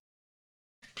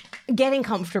getting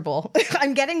comfortable.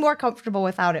 I'm getting more comfortable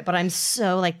without it. But I'm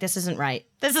so like, this isn't right.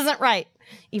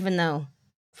 Even though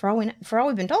for all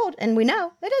we've been told, and we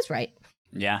know it is right.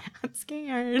 Yeah. I'm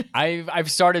scared.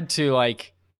 I've started to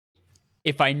like,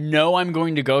 if I know I'm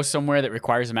going to go somewhere that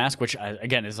requires a mask, which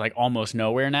again is like almost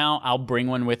nowhere now, I'll bring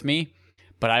one with me.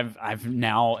 But I've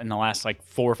now in the last like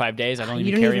 4 or 5 days, I don't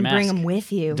even carry a mask. Bring them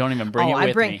with you. Don't even bring it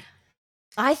with me.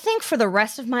 I think for the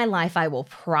rest of my life, I will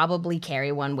probably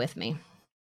carry one with me.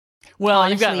 Well,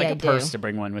 honestly, you've got like a purse to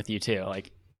bring one with you too.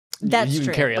 Like that's you can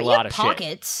true. carry a lot of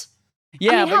pockets. Shit.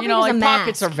 Yeah, but like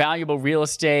pockets mask? are valuable real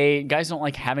estate. Guys don't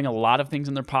like having a lot of things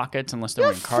in their pockets unless they're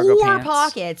wearing cargo pants. 4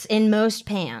 pockets in most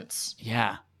pants.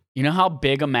 Yeah. You know how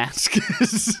big a mask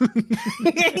is?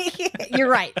 You're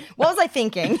right. What was I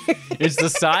thinking? It's the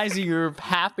size of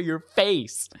half of your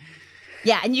face.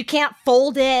 Yeah, and you can't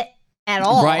fold it at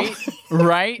all.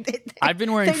 Right? I've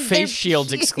been wearing face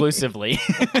shields exclusively.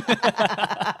 Can't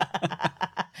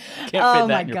fit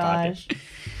that in your pocket.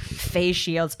 Face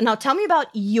shields. Now tell me about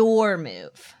your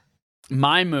move.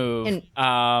 My move.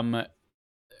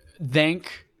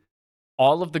 Thank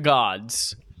all of the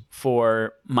gods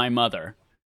for my mother.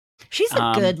 She's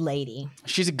a good lady.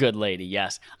 She's a good lady,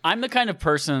 yes. I'm the kind of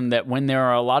person that when there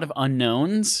are a lot of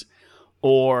unknowns,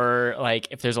 or like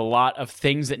if there's a lot of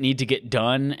things that need to get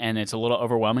done and it's a little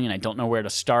overwhelming and I don't know where to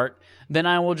start, then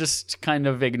I will just kind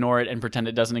of ignore it and pretend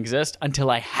it doesn't exist until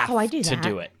I have to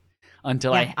do it.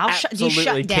 Until I absolutely you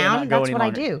shut down. That's what longer. I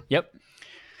do. Yep.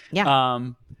 Yeah.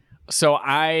 So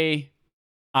I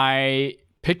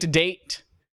picked a date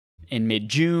in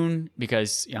mid-June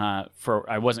because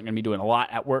I wasn't going to be doing a lot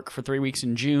at work for 3 weeks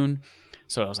in June.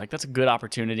 So I was like, that's a good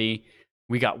opportunity.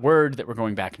 We got word that we're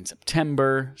going back in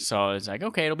September. So I was like,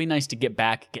 okay, it'll be nice to get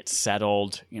back, get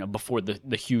settled, before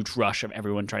the huge rush of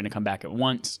everyone trying to come back at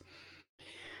once.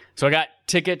 So I got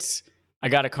tickets, I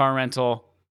got a car rental,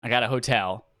 I got a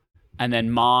hotel. And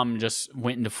then mom just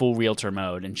went into full realtor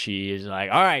mode, and she's like,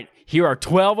 all right, here are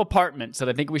 12 apartments that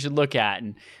I think we should look at.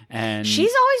 And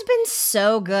she's always been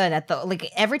so good at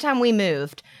every time we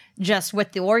moved, just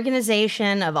with the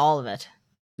organization of all of it.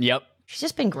 Yep. She's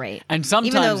just been great. And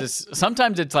sometimes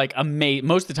it's like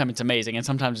most of the time it's amazing, and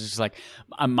sometimes it's just like,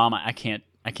 Mama, I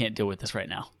can't deal with this right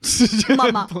now.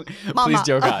 Mama,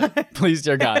 please,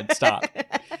 dear God, stop.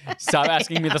 Stop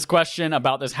asking me this question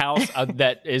about this house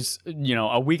that is,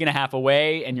 a week and a half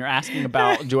away, and you're asking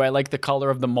about, do I like the color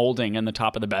of the molding in the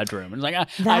top of the bedroom? It's like,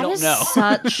 I don't know.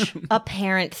 Such a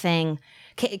parent thing.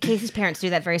 Casey's parents do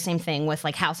that very same thing with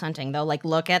like house hunting. They'll like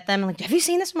look at them and like, have you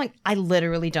seen this? I'm like, I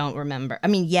literally don't remember. I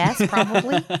mean, yes,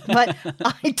 probably, but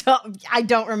I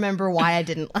don't remember why I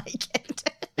didn't like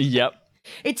it. Yep.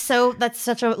 That's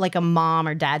such a mom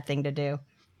or dad thing to do.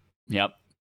 Yep.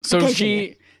 So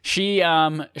she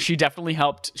definitely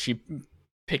helped. She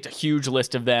picked a huge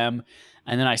list of them.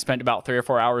 And then I spent about 3 or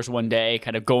 4 hours one day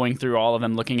kind of going through all of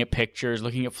them, looking at pictures,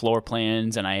 looking at floor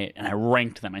plans, and I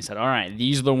ranked them. I said, all right,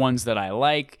 these are the ones that I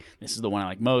like. This is the one I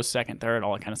like most, second, third,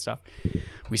 all that kind of stuff.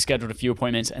 We scheduled a few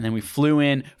appointments, and then we flew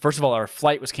in. First of all, our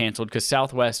flight was canceled because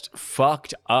Southwest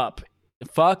fucked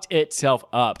itself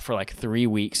up for like 3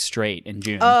 weeks straight in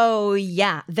June. Oh,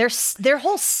 yeah. Their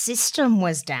whole system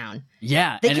was down.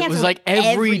 Yeah, and it was like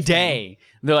every day.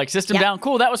 They're like, system down,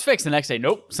 cool, that was fixed. The next day,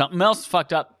 nope, something else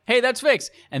fucked up. Hey, that's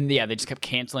fixed. And yeah, they just kept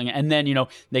canceling it. And then,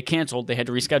 they canceled, they had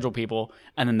to reschedule people,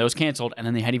 and then those canceled, and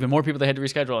then they had even more people they had to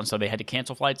reschedule, and so they had to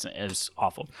cancel flights. It was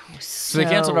awful. So they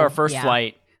canceled our first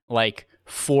flight like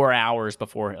 4 hours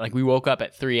before. Like, we woke up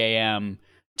at 3 a.m.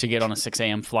 to get on a 6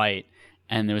 a.m. flight,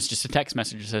 and there was just a text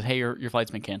message that said, hey, your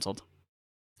flight's been canceled.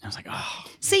 And I was like, oh.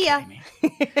 See ya.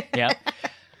 Yeah.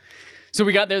 So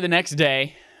we got there the next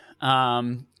day.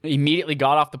 Immediately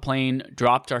got off the plane,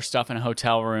 dropped our stuff in a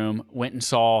hotel room, went and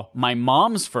saw my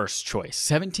mom's first choice,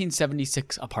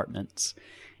 1776 apartments,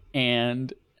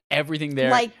 and everything there.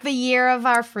 Like the year of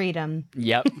our freedom.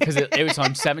 Yep, because it was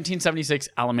on 1776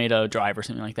 Alameda Drive or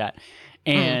something like that.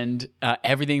 And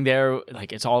everything there,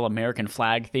 like, it's all American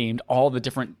flag themed. All the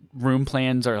different room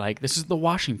plans are like, this is the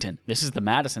Washington, this is the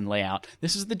Madison layout,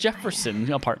 this is the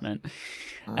Jefferson apartment.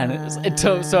 And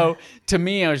so to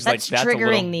me, I was like, that's a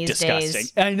little these disgusting.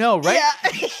 Days. I know, right?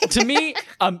 Yeah. To me,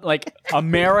 like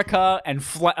America and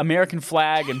American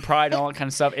flag and pride and all that kind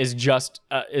of stuff is just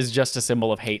a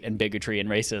symbol of hate and bigotry and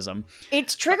racism.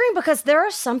 It's triggering because there are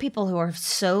some people who are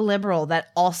so liberal that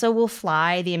also will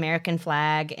fly the American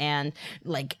flag and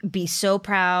like be so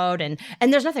proud and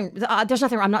there's nothing.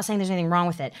 I'm not saying there's anything wrong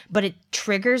with it, but it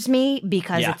triggers me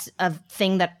because it's a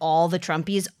thing that all the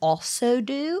Trumpies also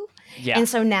do. Yeah. And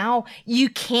so now you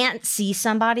can't see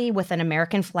somebody with an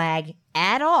American flag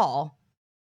at all,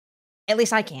 at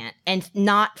least I can't, and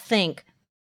not think,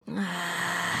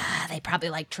 they probably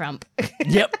like Trump.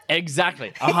 Yep,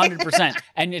 exactly, 100%.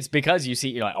 And it's because you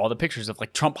see, all the pictures of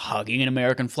like Trump hugging an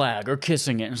American flag or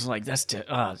kissing it, and it's like, it's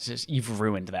just you've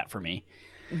ruined that for me,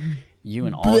 you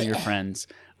and all your friends.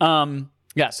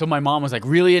 Yeah, so my mom was like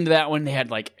really into that one. They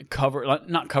had like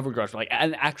not covered garage, but like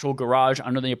an actual garage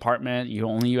under the apartment. You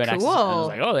had access. And I was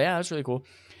like, oh yeah, that's really cool.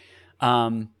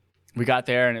 We got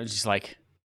there and it was just like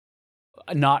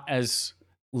not as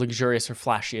luxurious or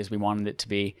flashy as we wanted it to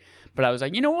be. But I was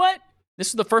like, you know what? This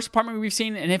is the first apartment we've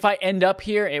seen, and if I end up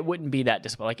here, it wouldn't be that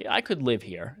disappointing. Like I could live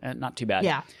here, not too bad.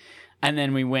 Yeah. And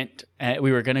then we went.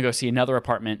 We were gonna go see another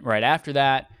apartment right after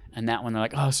that, and that one they're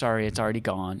like, oh sorry, it's already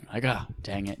gone. Like, oh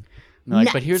dang it. And they're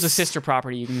like, but here's a sister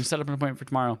property. You can set up an appointment for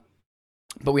tomorrow.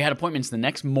 But we had appointments the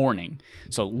next morning.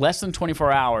 So less than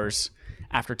 24 hours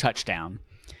after touchdown,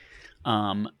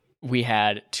 we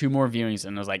had 2 more viewings.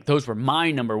 And I was like, those were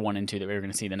my number 1 and 2 that we were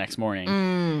going to see the next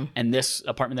morning. And this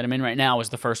apartment that I'm in right now was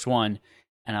the first one.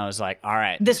 And I was like, all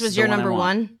right. This was your number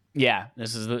 1? Yeah.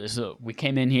 We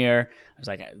came in here. I was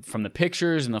like, from the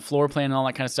pictures and the floor plan and all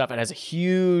that kind of stuff, it has a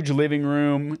huge living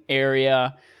room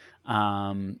area.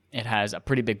 It has a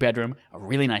pretty big bedroom, a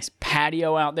really nice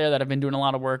patio out there that I've been doing a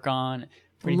lot of work on.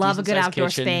 Love a good outdoor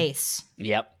kitchen. Space.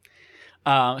 Yep.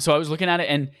 So I was looking at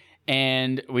it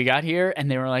and we got here and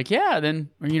they were like, yeah, then,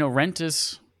 rent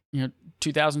is,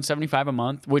 $2,075 a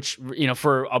month, which,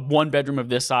 for a 1-bedroom of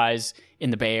this size in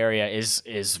the Bay Area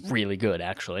is really good,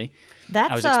 actually.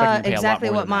 That's exactly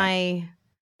what my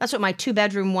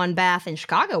 2-bedroom, 1-bath in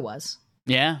Chicago was.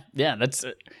 Yeah. That's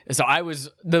so I was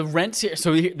the rents here.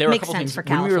 So there were a couple things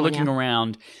when we were looking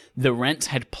around. The rents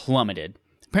had plummeted.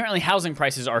 Apparently, housing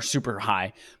prices are super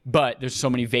high, but there's so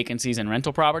many vacancies and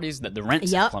rental properties that the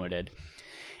rents have plummeted.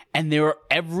 And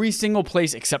every single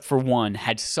place except for one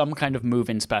had some kind of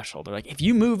move-in special. They're like, if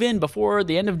you move in before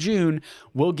the end of June,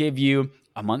 we'll give you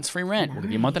a month's free rent. Nice. We'll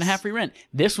give you a month and a half free rent.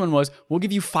 This one was, we'll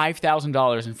give you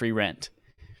 $5,000 in free rent.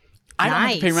 I don't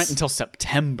have to pay rent until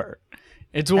September.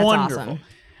 It's wonderful.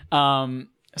 Awesome.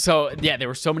 So yeah, there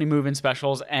were so many move-in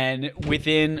specials, and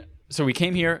so we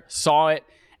came here, saw it,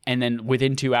 And then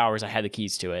within 2 hours, I had the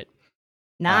keys to it.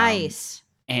 Nice.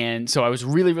 And so I was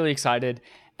really, really excited.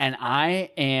 And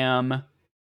I am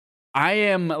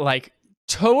like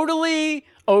totally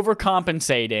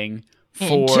overcompensating for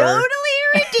and totally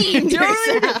redeemed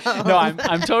yourself. No,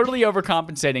 I'm totally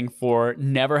overcompensating for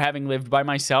never having lived by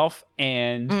myself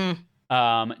and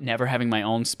never having my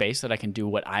own space that I can do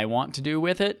what I want to do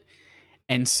with it.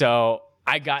 And so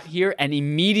I got here and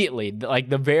immediately, like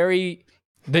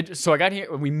so I got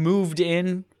here, we moved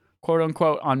in, quote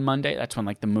unquote, on Monday. That's when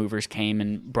like the movers came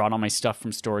and brought all my stuff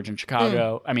from storage in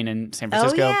Chicago. I mean, in San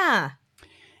Francisco. Oh, yeah.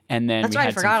 And then That's we right. I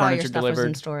had some forgot all your furniture stuff delivered. was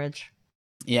in storage.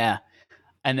 Yeah.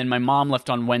 And then my mom left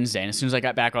on Wednesday. And as soon as I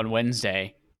got back on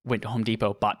Wednesday, went to Home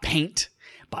Depot, bought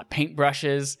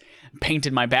paintbrushes,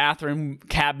 painted my bathroom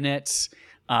cabinets.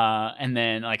 And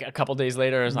then like a couple days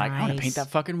later, I was like, I want to paint that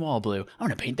fucking wall blue. I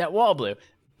want to paint that wall blue.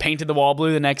 Painted the wall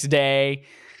blue the next day.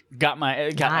 Got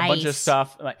a bunch of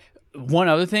stuff. Like one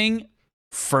other thing,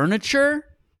 furniture.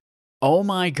 Oh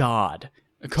my God.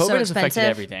 COVID has affected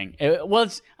everything.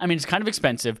 It's kind of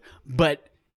expensive, but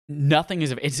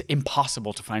it's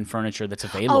impossible to find furniture that's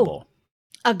available.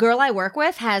 A girl I work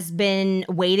with has been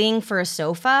waiting for a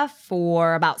sofa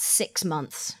for about 6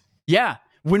 months. Yeah.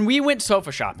 When we went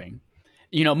sofa shopping,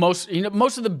 most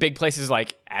of the big places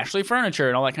like Ashley Furniture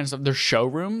and all that kind of stuff, they're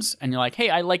showrooms, and you're like, hey,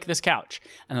 I like this couch.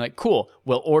 And they're like, cool,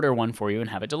 we'll order one for you and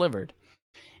have it delivered.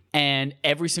 And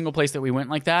every single place that we went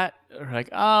like that, they're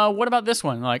like, what about this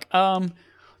one? They're like,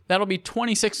 that'll be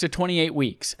 26 to 28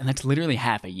 weeks. And that's literally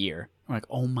half a year. I'm like,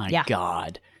 oh my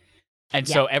God. And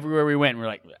so everywhere we went, we're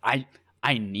like,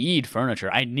 I need furniture.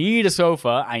 I need a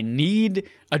sofa. I need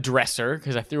a dresser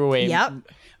because I threw away. Yep.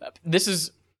 This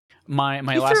is my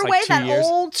you last threw away like 2 that years.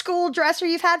 old school dresser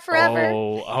you've had forever.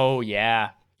 Oh yeah.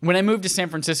 When I moved to San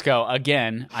Francisco,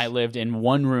 again, I lived in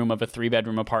one room of a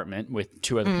 3-bedroom apartment with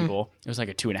 2 other people. It was like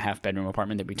a 2.5-bedroom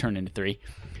apartment that we turned into 3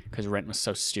 because rent was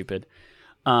so stupid.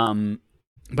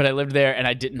 But I lived there and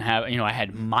I didn't have, I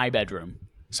had my bedroom.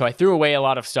 So I threw away a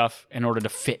lot of stuff in order to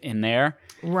fit in there.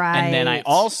 Right. And then I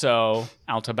also,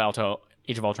 Alta Balto,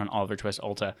 Age of Ultron, Oliver Twist,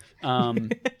 Ulta.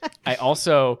 I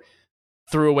also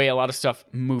threw away a lot of stuff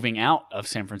moving out of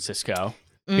San Francisco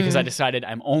because I decided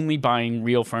I'm only buying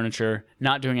real furniture,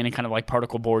 not doing any kind of like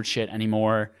particle board shit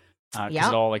anymore because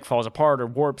it all like falls apart or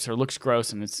warps or looks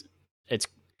gross, and it's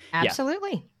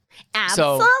Absolutely. Yeah.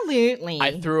 Absolutely. So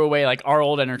I threw away like our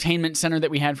old entertainment center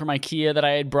that we had from IKEA that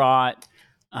I had brought.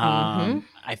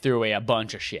 I threw away a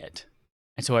bunch of shit.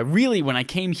 And so when I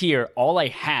came here, all I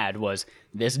had was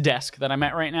this desk that I'm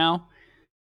at right now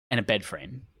and a bed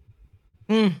frame.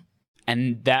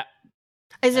 And that...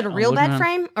 Is it a real bed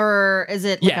frame or is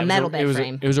it like a metal bed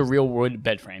frame? It was a real wood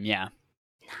bed frame, yeah.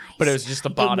 Nice. But it was just the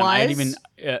bottom. I hadn't even...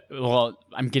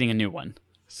 I'm getting a new one.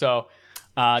 So...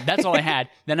 that's all I had.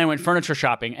 Then I went furniture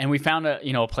shopping, and we found a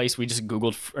place we just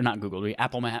we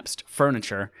Apple Maps'd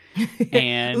furniture,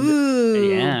 and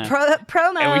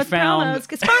promos, and we found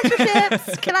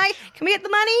sponsorships. Can we get the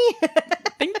money?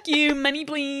 Thank you, money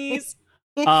please.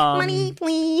 Money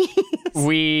please.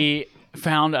 We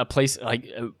found a place like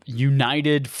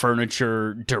United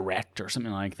Furniture Direct or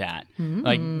something like that,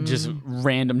 like just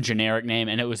random generic name,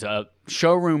 and it was a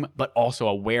showroom but also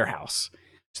a warehouse.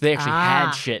 So they actually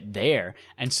had shit there.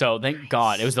 And so thank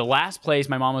God. It was the last place.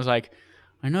 My mom was like,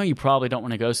 I know you probably don't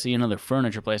want to go see another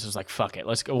furniture place. I was like, fuck it.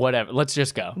 Let's go. Whatever. Let's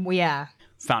just go. Yeah.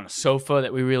 Found a sofa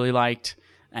that we really liked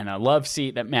and a love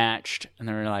seat that matched. And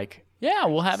they were like, yeah,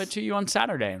 we'll have it to you on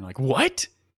Saturday. I'm like, what?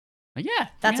 Like, yeah.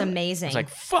 That's amazing. I was like,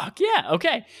 fuck yeah.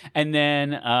 Okay. And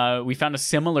then we found a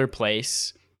similar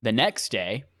place the next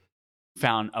day.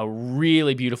 Found a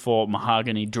really beautiful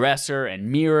mahogany dresser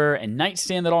and mirror and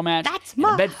nightstand that all matched. That's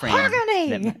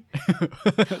mahogany.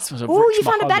 Oh, you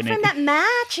found a bed frame that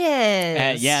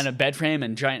matches. Yeah, and a bed frame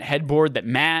and giant headboard that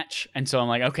match. And so I'm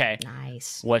like, okay,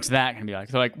 nice. What's that gonna be like?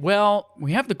 They're like, well,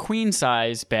 we have the queen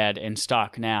size bed in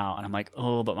stock now. And I'm like,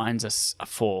 oh, but mine's a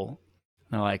full.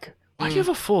 And they're like, why do you have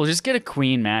a full? Just get a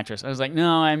queen mattress. I was like, no,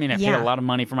 I mean, I paid a lot of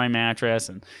money for my mattress,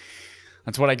 and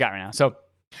that's what I got right now. So.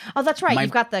 Oh, that's right.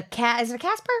 You've got the is it a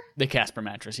Casper? The Casper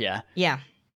mattress, yeah. Yeah.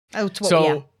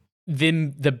 Oh,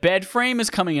 then the bed frame is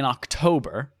coming in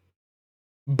October,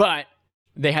 but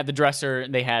they had the dresser,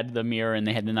 they had the mirror, and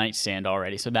they had the nightstand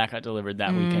already, so that got delivered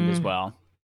that weekend as well.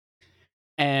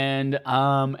 And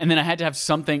then I had to have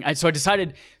something. So I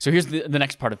decided. So here's the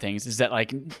next part of things is that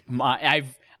like I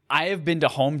have been to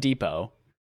Home Depot.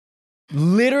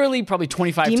 Literally probably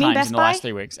 25 times in the last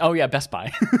 3 weeks. Oh, yeah, Best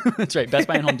Buy. That's right. Best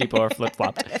Buy and Home Depot are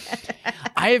flip-flopped.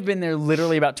 I have been there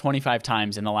literally about 25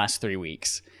 times in the last 3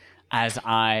 weeks. as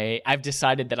I've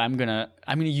decided that I'm gonna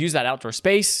use that outdoor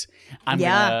space. I'm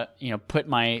gonna put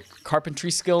my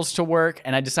carpentry skills to work,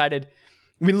 and I decided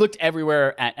we looked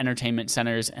everywhere at entertainment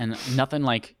centers and nothing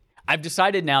like. I've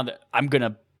decided now that I'm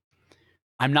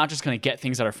not just gonna get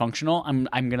things that are functional.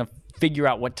 I'm gonna figure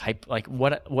out what type, like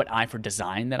what eye for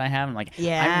design that I have. I'm like,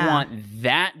 I want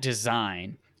that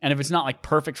design, and if it's not like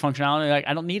perfect functionality, like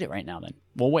I don't need it right now. Then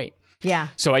we'll wait. Yeah.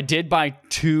 So I did buy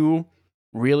 2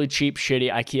 really cheap,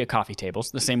 shitty IKEA coffee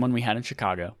tables, the same one we had in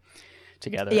Chicago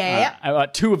together. Yeah. I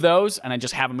bought 2 of those, and I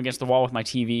just have them against the wall with my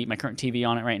TV, my current TV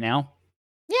on it right now.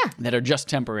 Yeah. That are just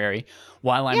temporary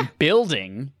while I'm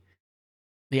building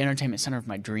the entertainment center of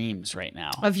my dreams right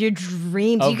now. Of your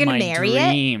dreams. You're going to marry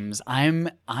dreams. I'm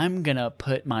going to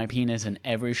put my penis in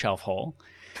every shelf hole.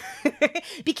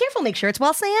 Be careful. Make sure it's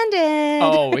well sanded.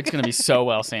 Oh, it's going to be so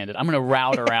well sanded. I'm going to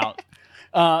route her out.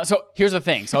 So here's the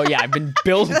thing. So yeah, I've been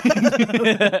building.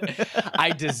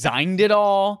 I designed it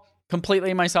all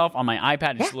completely myself on my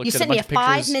iPad. Yeah, you sent me a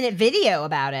 5-minute video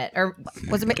about it, or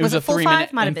was it a full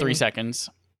 5? Might have been 3 seconds.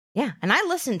 Yeah, and I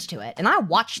listened to it and I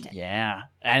watched it. Yeah,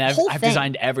 and I've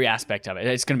designed every aspect of it.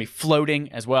 It's going to be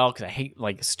floating as well because I hate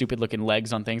like stupid looking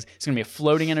legs on things. It's going to be a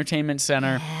floating entertainment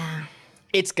center. Yeah.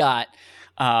 It's got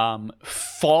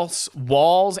false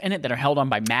walls in it that are held on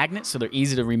by magnets, so they're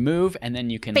easy to remove, and then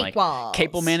you can Fake walls.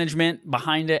 Cable management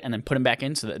behind it and then put them back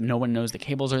in so that no one knows the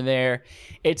cables are there.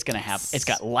 It's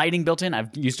got lighting built in.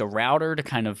 I've used a router to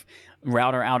kind of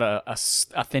router out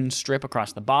a thin strip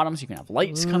across the bottom so you can have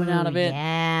lights coming out of it.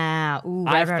 Yeah. Ooh,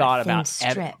 I've thought about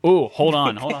strip. Hold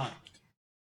on.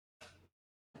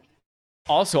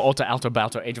 Also, Alto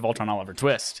Balto Age of Ultron Oliver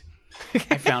Twist.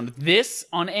 I found this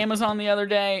on Amazon the other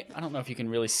day. I don't know if you can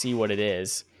really see what it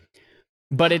is,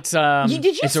 but it's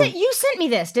you sent me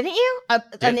this, didn't you?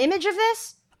 An image of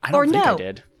this? I don't think I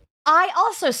did. I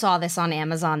also saw this on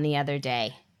Amazon the other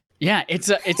day. Yeah, it's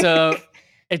a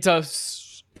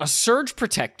surge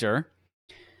protector,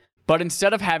 but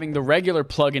instead of having the regular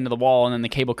plug into the wall and then the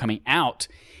cable coming out,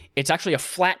 it's actually a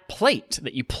flat plate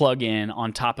that you plug in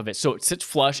on top of it. So it sits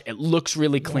flush. It looks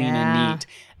really clean and neat.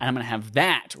 And I'm going to have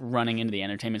that running into the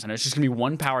entertainment center. It's just going to be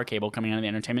one power cable coming out of the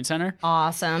entertainment center.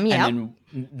 Awesome. Yeah. And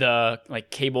then the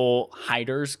cable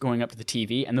hiders going up to the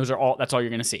TV. And that's all you're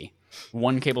going to see.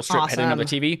 One cable strip heading up the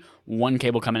TV, one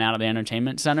cable coming out of the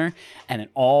entertainment center, and then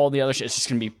all the other shit. It's just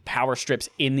going to be power strips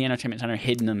in the entertainment center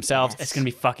hidden themselves. Yes. It's going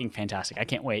to be fucking fantastic. I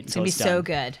can't wait until it's done. It's going to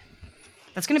be so good.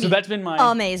 That's going to be that's been my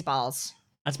amazeballs.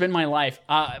 That's been my life.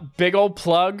 Big old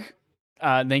plug.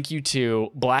 Thank you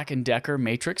to Black & Decker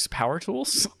Matrix Power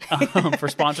Tools for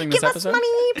sponsoring this episode. Give us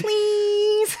money,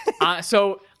 please.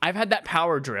 So I've had that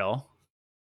power drill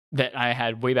that I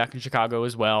had way back in Chicago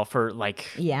as well for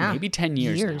maybe 10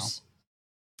 years now.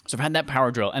 So I've had that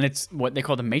power drill, and it's what they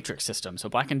call the Matrix system. So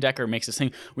Black & Decker makes this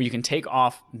thing where you can take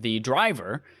off the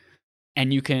driver,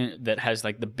 and that has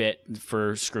the bit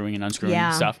for screwing and unscrewing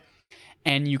and stuff.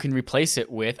 And you can replace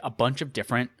it with a bunch of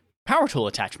different power tool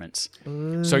attachments.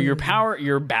 Ooh. So your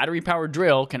battery powered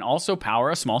drill can also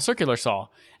power a small circular saw.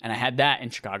 And I had that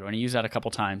in Chicago, and I used that a couple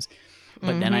times.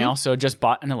 But then I also just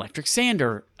bought an electric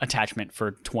sander attachment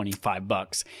for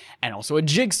 $25, and also a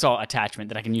jigsaw attachment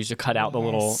that I can use to cut out the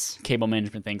little cable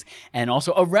management things, and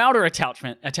also a router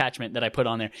attachment that I put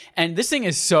on there. And this thing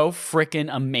is so freaking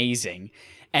amazing.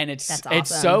 And it's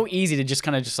so easy to just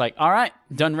kind of all right,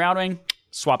 done routing,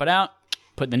 swap it out,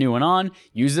 put the new one on,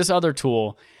 use this other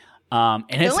tool. And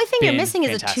the only thing you're missing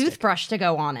is a toothbrush to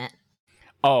go on it.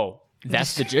 Oh,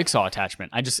 that's the jigsaw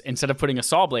attachment. I just, instead of putting a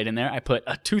saw blade in there, I put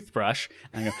a toothbrush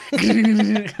and I go.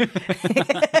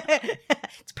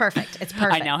 It's perfect. It's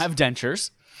perfect. I now have dentures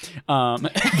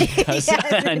because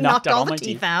I knocked out all my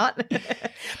teeth out.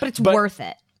 But it's worth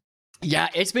it. Yeah,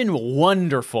 it's been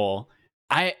wonderful.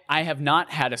 I have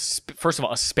not had first of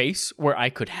all, a space where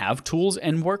I could have tools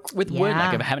and work with wood.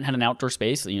 I haven't had an outdoor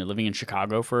space, living in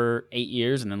Chicago for 8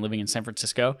 years and then living in San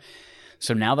Francisco.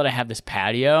 So now that I have this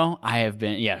patio, I have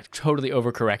been, totally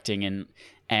overcorrecting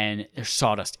and there's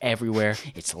sawdust everywhere.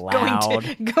 It's loud.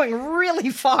 Going really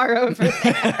far over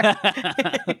there.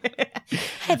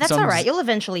 Hey, that's all right. You'll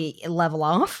eventually level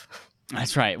off.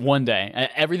 That's right. One day,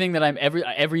 everything that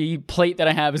every plate that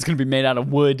I have is going to be made out of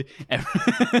wood.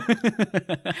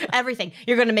 Everything.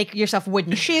 You're going to make yourself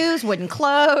wooden shoes, wooden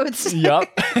clothes. Yup.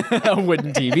 A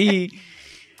wooden TV.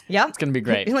 Yep. It's going to be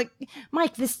great. You're like,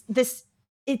 Mike, this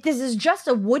is just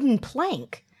a wooden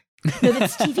plank. No,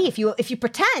 that's TV. If you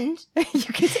pretend, you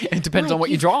can. It depends on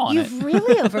what you draw on it. You've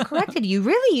really overcorrected. You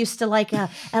really used to like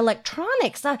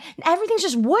electronics. Everything's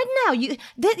just wood now. You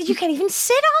can't even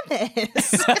sit on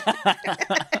this.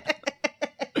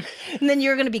 And then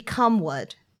you're going to become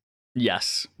wood.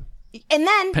 Yes. And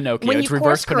then Pinocchio. when It's you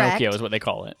reverse course correct, Pinocchio is what they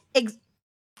call it.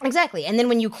 Exactly. And then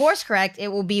when you course correct, it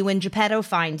will be when Geppetto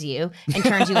finds you and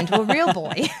turns you into a real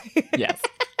boy. Yes.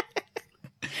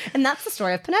 And that's the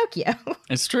story of Pinocchio.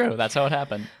 It's true. That's how it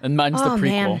happened. And mine's the Oh, prequel.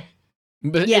 man.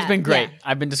 But Yeah, it's been great. yeah.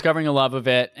 I've been discovering a love of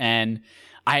it, and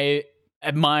I've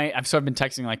sort of been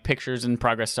texting like pictures and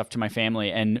progress stuff to my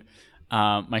family, and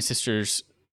my sister's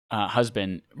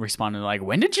husband responded like,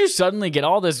 "When did you suddenly get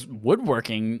all this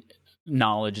woodworking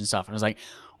knowledge and stuff?" And I was like,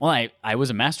 "Well, I was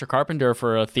a master carpenter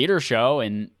for a theater show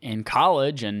in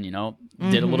college, and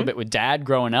did a little bit with Dad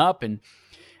growing up, and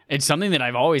it's something that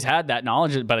I've always had that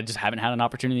knowledge, but I just haven't had an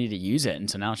opportunity to use it, and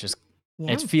so now it's just."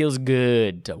 Yeah. It feels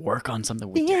good to work on something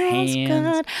with your hands.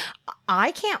 Good.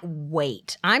 I can't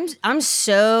wait. I'm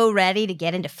so ready to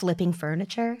get into flipping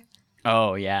furniture.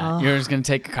 Oh, yeah. You're just going to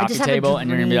take a coffee just have a table and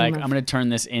you're going to be like, dream I'm going to turn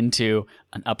this into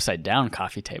an upside down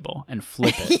coffee table and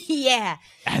flip it. Yeah.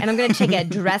 And I'm going to take a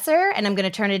dresser and I'm going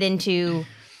to turn it into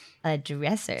a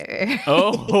dresser.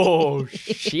 Oh,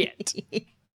 shit.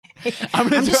 I'm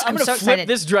going to so flip excited.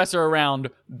 this dresser around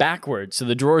backwards so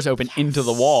the drawers open into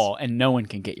the wall and no one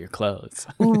can get your clothes.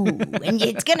 Ooh, and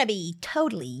it's going to be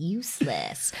totally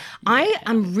useless.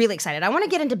 I'm really excited. I want to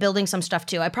get into building some stuff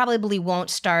too. I probably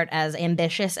won't start as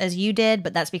ambitious as you did,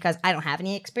 but that's because I don't have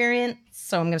any experience.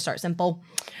 So I'm going to start simple.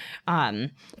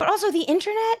 But also the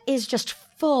internet is just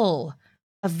full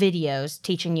of videos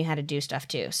teaching you how to do stuff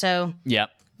too. So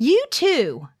Yep. you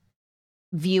too,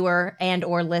 viewer and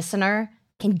or listener,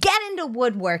 can get into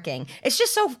woodworking. It's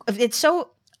so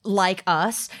like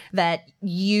us that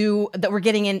we're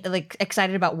getting in like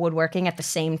excited about woodworking at the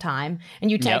same time. And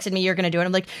you texted me you're gonna do it.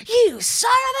 I'm like, you son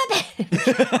of a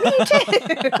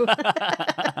bitch. Me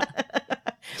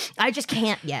too. I just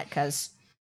can't yet because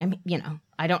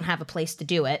I don't have a place to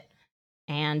do it.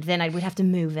 And then we'd have to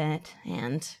move it.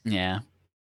 And Yeah.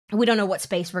 we don't know what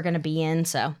space we're gonna be in.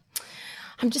 So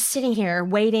I'm just sitting here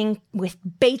waiting with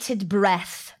bated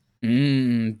breath.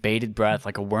 Bated breath,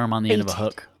 like a worm on the end of a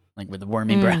hook, like with a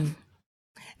wormy breath.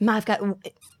 I've got.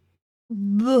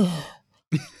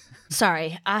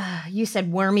 Sorry, you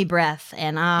said wormy breath,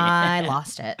 and I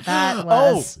lost it. That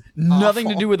was nothing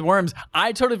to awful. do with worms.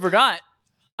 I totally forgot.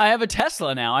 I have a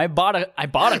Tesla now. I bought a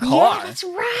car. Yeah, that's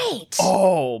right.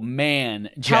 Oh man,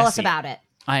 Jesse, Tell us about it.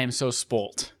 I am so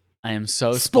spoilt. I am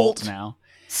so Spoilt. spoilt now.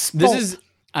 Spoilt. This is.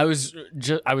 I was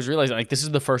realizing like this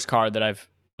is the first car that I've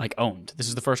like owned. This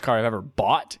is the first car I've ever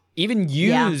bought, even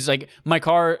used. Like my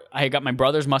car, I got my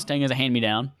brother's Mustang as a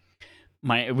hand-me-down.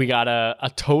 We got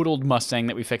a totaled Mustang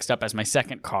that we fixed up as my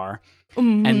second car,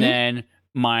 and then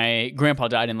my grandpa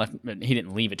died and left. He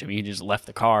didn't leave it to me. He just left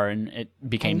the car, and it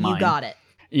became and mine. you got it.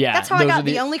 Yeah, That's how I those got are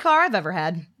the only car I've ever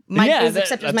had.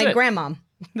 Except it was my it. grandmom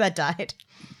that died.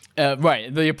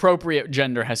 Right. The appropriate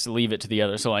gender has to leave it to the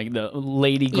other. So like the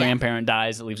lady grandparent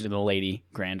dies, it leaves it to the lady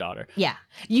granddaughter. Yeah,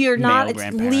 you're not. Male It's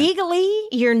grandparent. legally,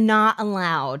 you're not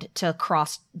allowed to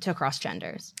cross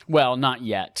genders. Well, not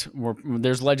yet.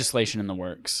 There's legislation in the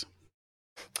works.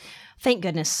 Thank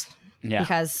goodness. Yeah.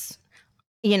 Because,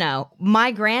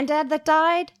 my granddad that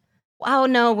died, oh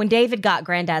no, when David got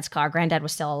granddad's car, granddad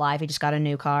was still alive. He just got a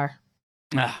new car.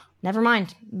 Ah, Never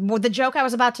mind. Well, the joke I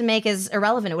was about to make is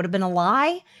irrelevant. It would have been a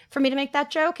lie for me to make that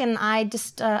joke, and I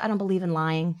just, I don't believe in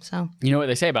lying, so. you know what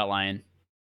they say about lying?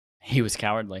 He was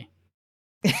cowardly.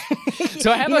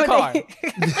 So I have You know a car.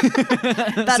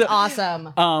 That's So,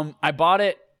 awesome. I bought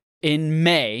it in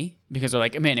May because they're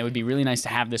like, man, it would be really nice to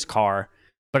have this car.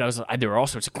 But there were all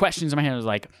sorts of questions in my head. I was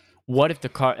like, what if the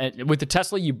car, with the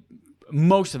Tesla, you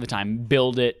most of the time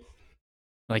build it,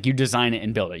 like you design it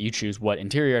and build it. You choose what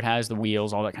interior it has, the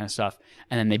wheels, all that kind of stuff.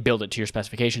 And then they build it to your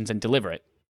specifications and deliver it.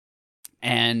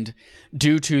 And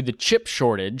due to the chip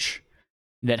shortage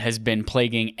that has been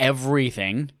plaguing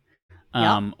everything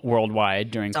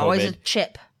worldwide during It's COVID, always a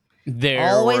chip. there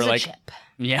Always were a like, chip.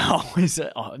 yeah, always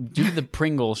due to the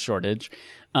Pringles shortage.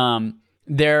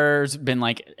 There's been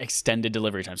like extended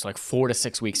delivery times, so like 4 to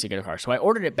 6 weeks to get a car. So I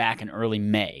ordered it back in early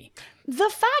May. The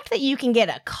fact that you can get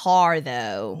a car,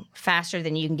 though, faster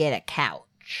than you can get a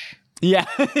couch. Yeah,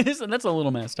 so that's a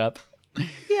little messed up.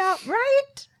 Yeah,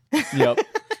 right? Yep.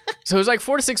 So it was like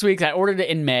 4 to 6 weeks. I ordered it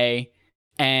in May,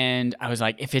 and I was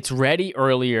like, if it's ready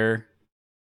earlier,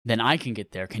 then I can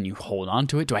get there. Can you hold on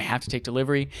to it? Do I have to take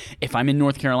delivery? If I'm in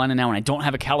North Carolina now and I don't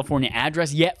have a California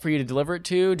address yet for you to deliver it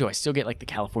to, do I still get like the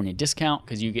California discount?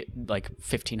 Because you get like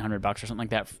 $1,500 or something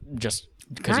like that just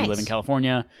because you live in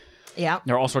California. Yeah.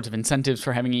 There are all sorts of incentives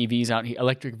for having EVs out here,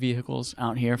 electric vehicles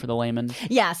out here for the layman.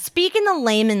 Yeah, speak in the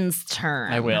layman's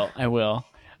term. I will.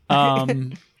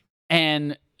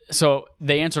 And so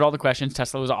they answered all the questions.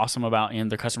 Tesla was awesome about,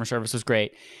 their customer service was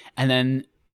great. And then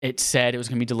it said it was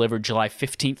going to be delivered July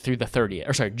 15th through the 30th.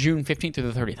 Or sorry, June 15th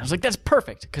through the 30th. I was like, that's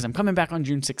perfect because I'm coming back on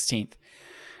June 16th.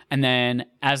 And then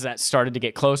as that started to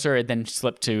get closer, it then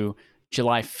slipped to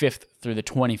July 5th through the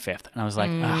 25th. And I was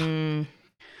like,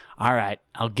 all right,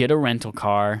 I'll get a rental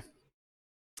car.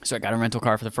 So I got a rental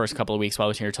car for the first couple of weeks while I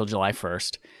was here till July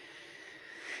 1st.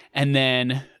 And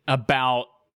then about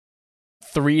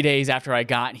 3 days after I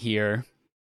got here,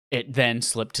 it then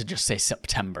slipped to just say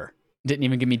September. Didn't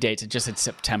even give me dates. It just said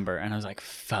September. And I was like,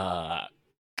 fuck.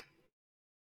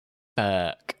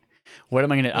 What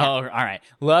am I going to do? Oh, all right.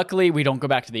 Luckily, we don't go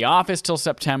back to the office till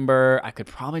September. I could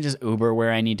probably just Uber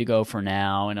where I need to go for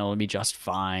now, and it'll be just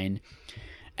fine.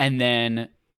 And then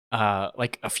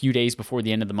like a few days before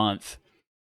the end of the month,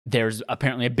 there's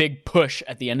apparently a big push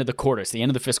at the end of the quarter. It's the end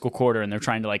of the fiscal quarter, and they're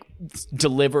trying to like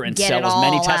deliver and sell as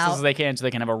many Teslas as they can so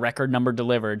they can have a record number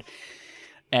delivered.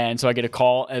 And so I get a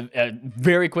call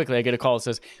very quickly. I get a call that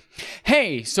says,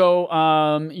 hey,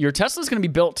 so your Tesla's going to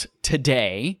be built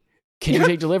today. Can you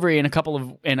take delivery in a couple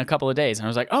of days? And I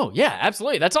was like, oh yeah,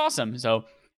 absolutely. That's awesome. So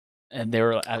and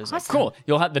I was like, cool.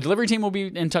 The delivery team will be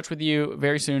in touch with you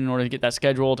very soon in order to get that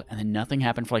scheduled. And then nothing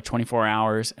happened for like 24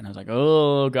 hours. And I was like,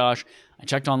 oh gosh. I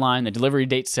checked online. The delivery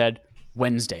date said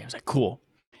Wednesday. I was like, cool.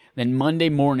 Then Monday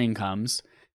morning comes.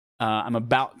 I'm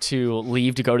about to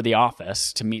leave to go to the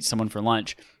office to meet someone for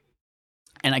lunch.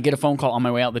 And I get a phone call on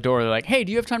my way out the door. They're like, hey,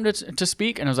 do you have time to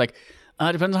speak? And I was like,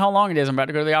 depends on how long it is. I'm about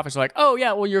to go to the office. They're like, oh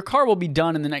yeah, well your car will be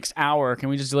done in the next hour. Can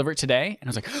we just deliver it today? And I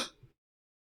was like,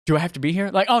 do I have to be here?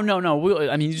 Like, oh, no.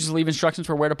 You just leave instructions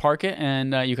for where to park it,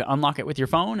 and you can unlock it with your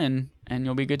phone, and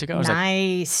you'll be good to go. I was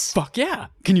nice. Like, fuck yeah.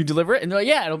 Can you deliver it? And they're like,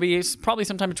 yeah, it'll be probably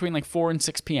sometime between like 4 and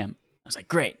 6 p.m. I was like,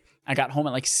 great. I got home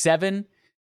at like 7.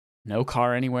 No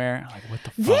car anywhere. I'm like, what the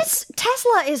fuck? This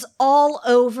Tesla is all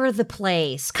over the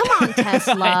place. Come on,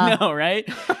 Tesla. I know, right?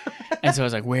 And so I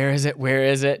was like, where is it? Where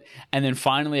is it? And then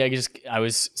finally, I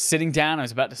was sitting down. I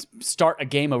was about to start a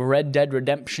game of Red Dead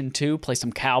Redemption 2, play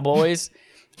some Cowboys.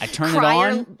 I turned it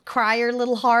on. Cry your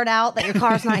little heart out that your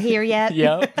car's not here yet.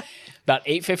 Yep. About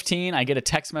 8:15, I get a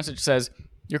text message that says,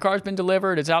 your car's been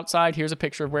delivered. It's outside. Here's a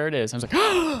picture of where it is. I was like,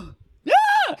 yeah!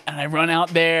 And I run out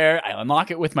there. I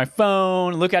unlock it with my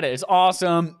phone. Look at it. It's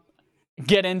awesome.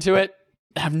 Get into it.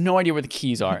 I have no idea where the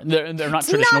keys are. They're not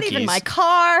traditional keys. Not even my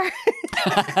car.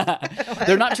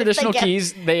 They're not traditional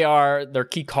keys. They're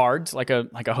key cards, like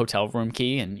a hotel room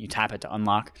key, and you tap it to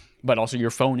unlock. But also your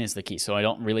phone is the key, so I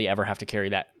don't really ever have to carry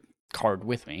that card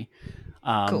with me.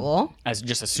 Cool. As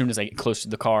soon as I get close to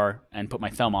the car and put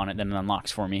my thumb on it, then it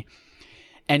unlocks for me.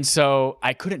 And so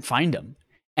I couldn't find them.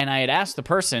 And I had asked the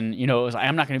person,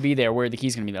 I'm not going to be there. Where are the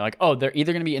keys going to be? They're like, oh, they're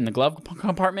either going to be in the glove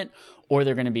compartment or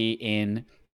they're going to be in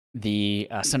the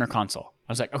center console.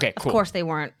 I was like, okay, cool. Of course they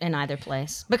weren't in either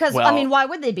place. Because, why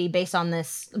would they be based on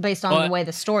the way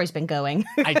the story's been going?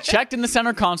 I checked in the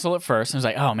center console at first. And I was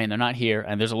like, oh, man, they're not here.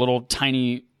 And there's a little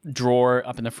tiny drawer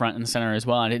up in the front and the center as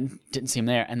well. I didn't see them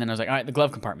there. And then I was like, all right, the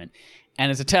glove compartment. And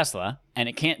it's a Tesla, and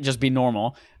it can't just be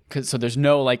normal. So there's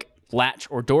no, latch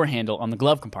or door handle on the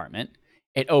glove compartment.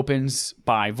 It opens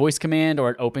by voice command,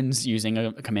 or it opens using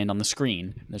a command on the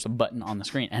screen. There's a button on the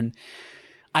screen. And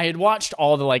I had watched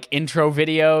all the intro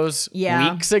videos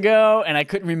weeks ago, and I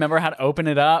couldn't remember how to open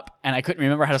it up, and I couldn't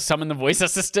remember how to summon the voice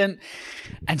assistant.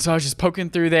 And so I was just poking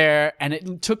through there, and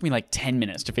it took me 10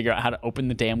 minutes to figure out how to open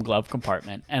the damn glove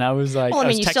compartment. And I was like,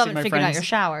 you still haven't figured out your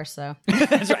shower, so.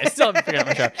 That's right. I still haven't figured out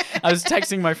my shower. I was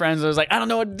texting my friends. I was like, I don't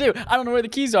know what to do. I don't know where the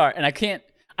keys are. And I can't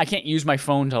use my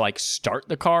phone to start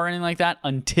the car or anything like that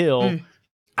until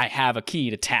I have a key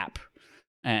to tap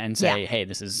and say, hey,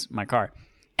 this is my car.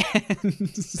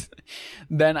 And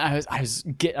then I was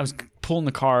pulling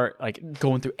the car,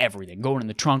 going through everything, going in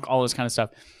the trunk, all this kind of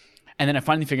stuff. And then I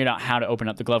finally figured out how to open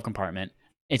up the glove compartment.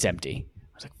 It's empty.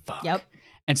 I was like, fuck. Yep.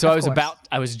 And so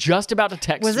I was just about to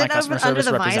text my customer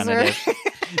service representative.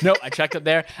 No, I checked up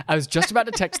there. I was just about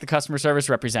to text the customer service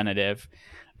representative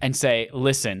and say,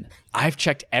 listen, I've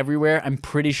checked everywhere. I'm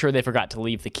pretty sure they forgot to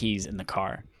leave the keys in the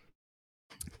car.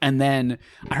 And then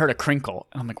I heard a crinkle.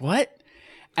 And I'm like, what?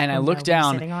 And I looked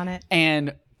down, sitting on it?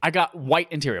 And I got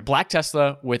white interior, black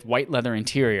Tesla with white leather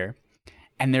interior.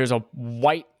 And there's a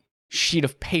white sheet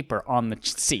of paper on the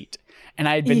seat. And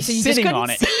I had been sitting on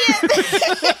it.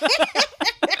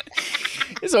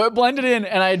 So it blended in,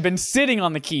 and I had been sitting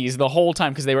on the keys the whole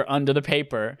time because they were under the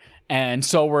paper. And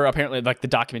so were apparently the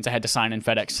documents I had to sign and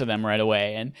FedEx to them right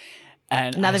away.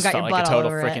 And now I just felt like a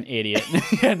total freaking idiot.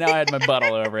 Yeah, now I had my butt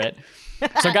all over it.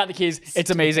 So I got the keys.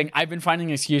 It's amazing. I've been finding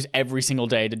an excuse every single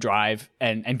day to drive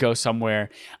and go somewhere.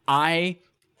 I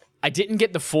didn't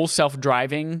get the full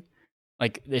self-driving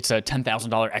like it's a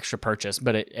 $10,000 extra purchase,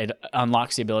 but it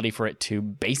unlocks the ability for it to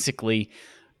basically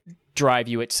drive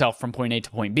you itself from point A to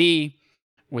point B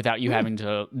without you having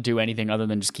to do anything other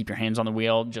than just keep your hands on the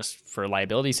wheel just for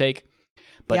liability's sake.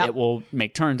 But it will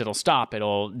make turns, it'll stop,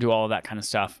 it'll do all of that kind of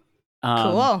stuff.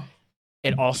 Cool.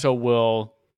 It also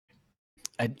will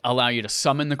allow you to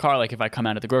summon the car. Like if I come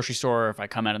out of the grocery store or if I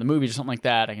come out of the movie or something like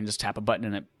that, I can just tap a button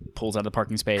and it pulls out of the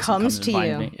parking space. Comes to you.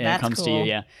 And That's it comes cool. to you,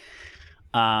 yeah.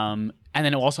 And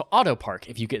then it will also auto park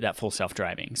if you get that full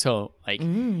self-driving. So like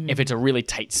if it's a really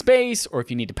tight space or if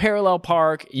you need to parallel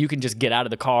park, you can just get out of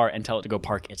the car and tell it to go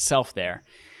park itself there.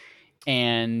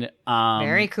 And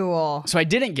very cool. So I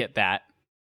didn't get that,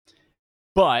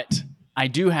 but I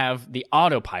do have the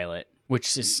autopilot,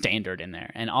 which is standard in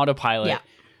there. And autopilot,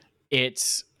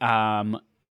 it's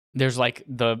there's like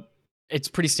it's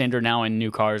pretty standard now in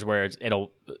new cars where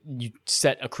you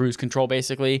set a cruise control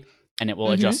basically, and it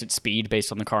will adjust its speed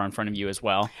based on the car in front of you as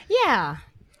well. Yeah.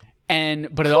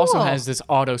 But it also has this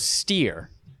auto steer.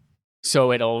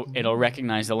 So it'll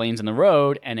recognize the lanes in the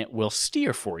road and it will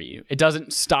steer for you. It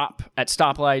doesn't stop at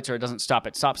stoplights or it doesn't stop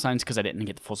at stop signs because I didn't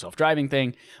get the full self-driving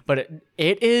thing. But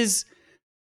it is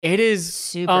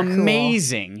super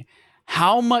amazing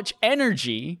how much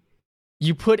energy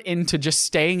you put into just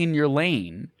staying in your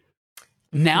lane.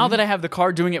 Now that I have the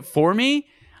car doing it for me,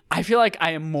 I feel like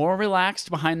I am more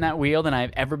relaxed behind that wheel than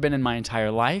I've ever been in my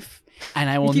entire life. And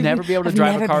I will never be able to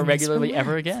drive a car regularly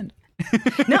ever again.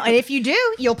 No, and if you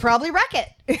do, you'll probably wreck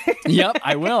it. Yep,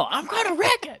 I will. I'm gonna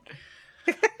wreck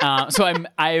it. So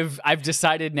I've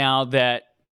decided now that,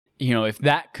 you know, if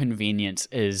that convenience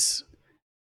is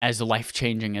as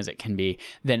life-changing as it can be,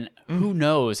 then who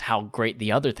knows how great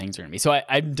the other things are gonna be. So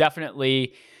I'm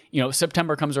definitely, you know,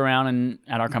 September comes around and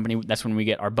at our company, that's when we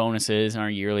get our bonuses and our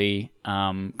yearly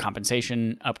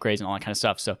compensation upgrades and all that kind of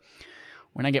stuff. So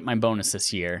when I get my bonus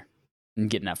this year and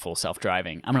getting that full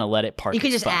self-driving, I'm going to let it park. You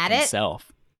can just add it?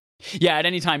 Itself. Yeah, at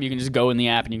any time you can just go in the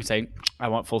app and you can say, I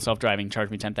want full self-driving, charge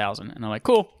me $10,000. And they're like,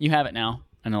 cool, you have it now.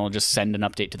 And it'll just send an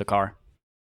update to the car.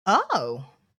 Oh.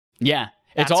 Yeah.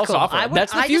 That's it's all cool. software.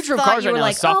 That's the future of cars right now,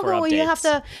 like, is software well, updates.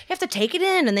 you have to take it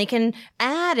in and they can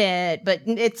add it, but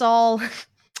it's all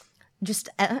just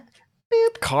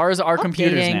boop. Cars are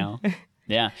computers Updating. now.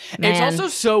 Yeah. Man. It's also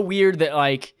so weird that,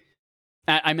 like,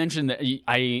 I mentioned that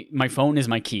my phone is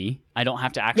my key. I don't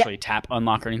have to actually tap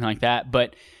unlock or anything like that,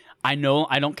 but I know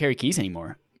I don't carry keys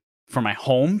anymore for my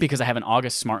home because I have an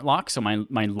August smart lock. So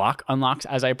my lock unlocks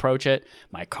as I approach it.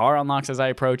 My car unlocks as I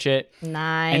approach it.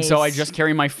 Nice. And so I just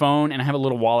carry my phone and I have a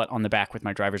little wallet on the back with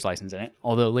my driver's license in it.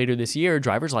 Although later this year,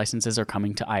 driver's licenses are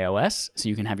coming to iOS, so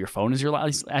you can have your phone as your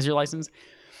license.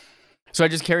 So I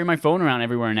just carry my phone around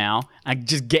everywhere now. I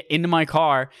just get into my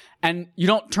car and you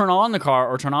don't turn on the car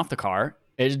or turn off the car.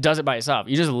 It does it by itself.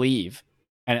 You just leave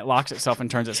and it locks itself and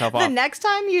turns itself off. The next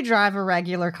time you drive a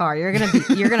regular car, you're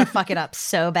gonna fuck it up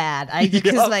so bad.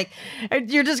 Because like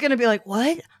you're just gonna be like,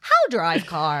 what? How drive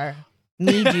car?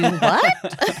 Me do what?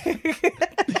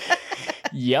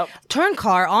 Yep. Turn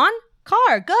car on.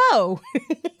 Car go.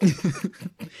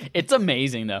 It's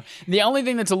amazing though. The only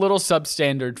thing that's a little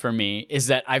substandard for me is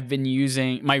that I've been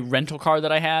using my rental car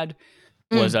that I had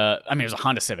was it was a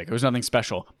Honda Civic. It was nothing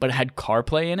special, but it had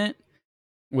CarPlay in it,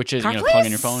 which is CarPlay plug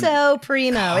in your phone. So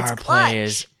primo. It's clutch. CarPlay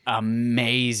is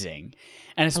amazing.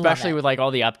 And especially with like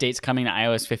all the updates coming to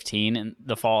iOS 15 in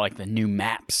the fall, like the new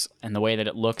maps and the way that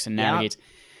it looks and navigates.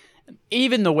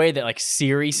 Even the way that like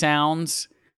Siri sounds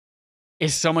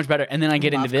is so much better. And then I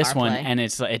get into this one and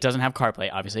it doesn't have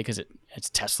CarPlay, obviously, because it's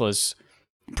Tesla's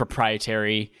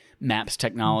proprietary maps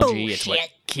technology. Bullshit. It's what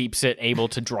keeps it able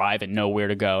to drive and know where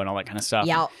to go and all that kind of stuff.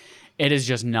 Yeah. It is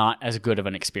just not as good of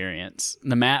an experience.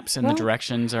 The maps and the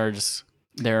directions are just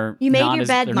they're You made not your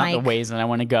bed, they're not the Mike. ways that I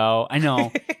want to go. I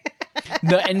know.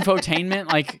 The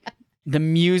infotainment, like the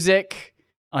music,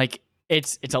 like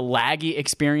it's a laggy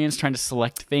experience trying to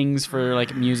select things for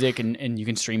like music and you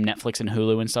can stream Netflix and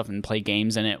Hulu and stuff and play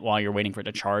games in it while you're waiting for it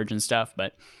to charge and stuff.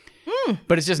 But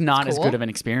it's just not as good of an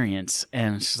experience.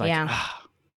 And it's just like,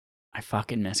 I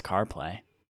fucking miss CarPlay.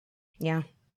 Yeah.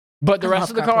 But the I rest love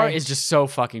of the car CarPlay. is just so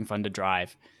fucking fun to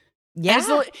drive. Yeah.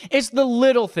 It's the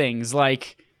little things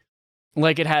like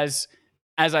it has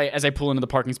as I pull into the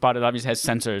parking spot, it obviously has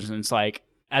sensors and it's like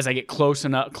as I get closer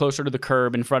to the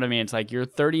curb in front of me, it's like you're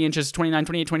 30 inches, 29,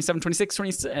 28, 27, 26,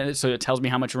 27. So it tells me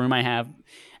how much room I have.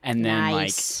 And then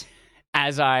Nice. like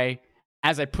as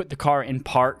I put the car in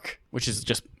park, which is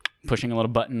just pushing a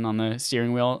little button on the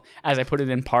steering wheel, as I put it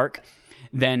in park,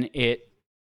 then it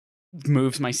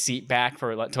moves my seat back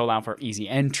to allow for easy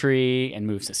entry and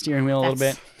moves the steering wheel a little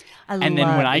bit. And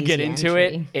then when I get into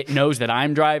it, it knows that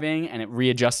I'm driving and it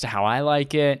readjusts to how I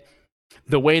like it.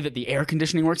 the way that the air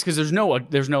conditioning works, because there's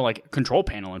no like control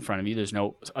panel in front of you. There's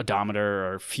no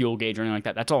odometer or fuel gauge or anything like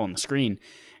that. That's all on the screen.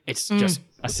 It's just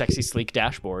a sexy, sleek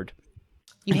dashboard.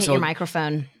 You hit your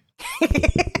microphone.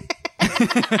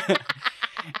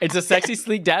 It's a sexy,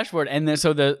 sleek dashboard, and there's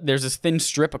this thin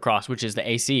strip across, which is the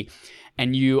AC,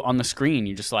 and you on the screen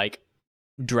you just like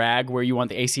drag where you want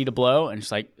the AC to blow, and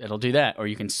just like it'll do that. Or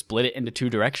you can split it into two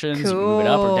directions, you can move it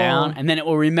up or down, and then it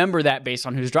will remember that based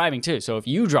on who's driving too. So if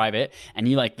you drive it and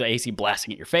you like the AC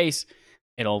blasting at your face,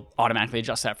 it'll automatically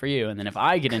adjust that for you. And then if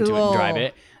I get into it and drive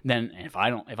it, then if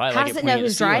I How like does it know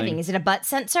who's driving? Is it a butt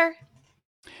sensor?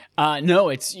 No,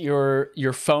 it's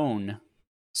your phone.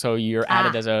 So you're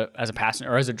added as a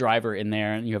passenger or as a driver in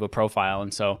there, and you have a profile.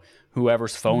 And so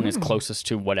whoever's phone is closest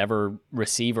to whatever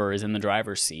receiver is in the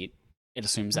driver's seat, it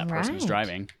assumes that person's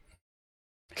driving.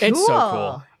 Cool. It's so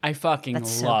cool. I fucking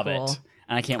love it.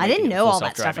 And I can't wait I didn't to get know full all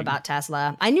that self-driving. stuff about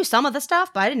Tesla. I knew some of the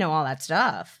stuff, but I didn't know all that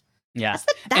stuff. Yeah. That's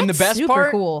and the best super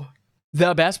part, cool.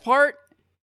 The best part,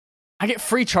 I get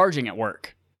free charging at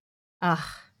work. Ugh.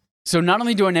 So not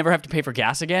only do I never have to pay for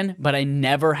gas again, but I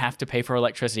never have to pay for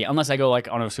electricity unless I go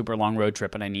like on a super long road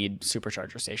trip and I need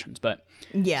supercharger stations. But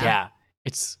yeah,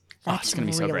 it's going to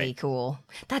be so great. Really cool.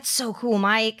 That's so cool,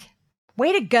 Mike.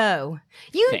 Way to go.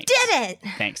 You did it.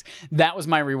 Thanks. That was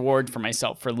my reward for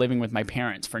myself for living with my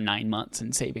parents for 9 months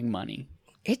and saving money.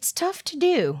 It's tough to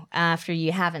do after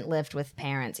you haven't lived with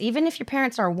parents, even if your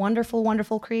parents are wonderful,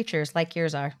 wonderful creatures like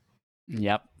yours are.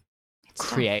 Yep.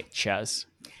 Creatures.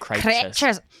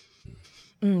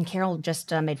 Carol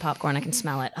just made popcorn. I can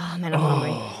smell it. Oh, man, I'm hungry.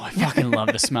 Oh, I fucking love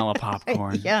the smell of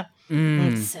popcorn. Yeah.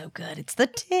 It's so good. It's the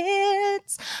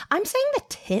tits. I'm saying the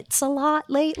tits a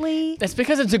lot lately. That's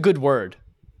because it's a good word.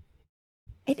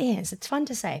 It is. It's fun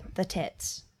to say. The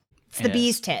tits. It's the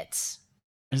bee's tits.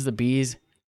 It's the bee's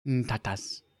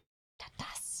tatas.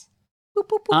 Tatas. Boop,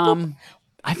 boop, boop, boop.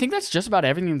 I think that's just about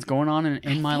everything that's going on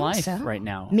in my life right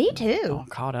now. Me too. All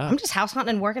caught up. I'm just house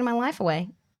hunting and working my life away.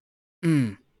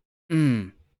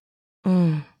 Working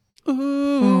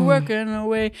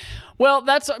away. Well,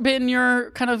 that's been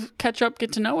your kind of catch up,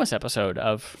 get to know us episode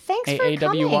of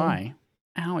AAWI.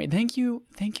 Owie, thank you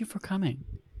for coming.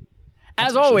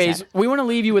 As always, we want to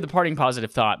leave you with a parting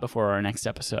positive thought before our next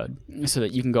episode, so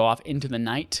that you can go off into the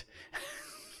night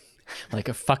like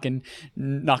a fucking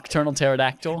nocturnal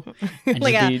pterodactyl and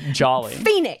like just be jolly.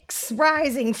 Phoenix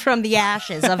rising from the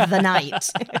ashes of the night.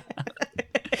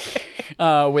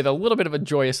 With a little bit of a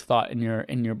joyous thought in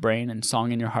your brain and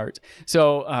song in your heart.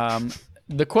 So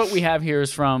the quote we have here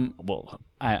is from, well,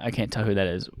 I can't tell who that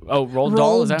is. Oh, Roald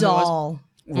Dahl? Is that Dahl.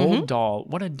 who it was? Roald Dahl.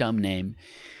 What a dumb name.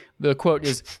 The quote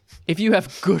is, if you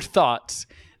have good thoughts,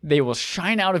 they will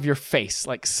shine out of your face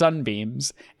like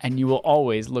sunbeams, and you will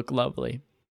always look lovely.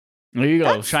 There you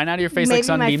go. Shine out of your face like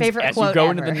sunbeams as you go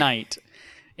into the night.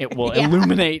 It will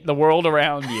illuminate the world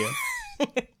around you.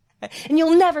 And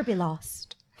you'll never be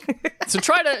lost. So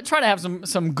try to have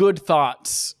some good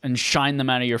thoughts and shine them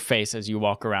out of your face as you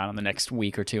walk around in the next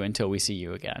week or two until we see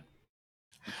you again.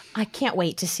 I can't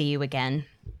wait to see you again.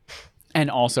 And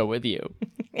also with you.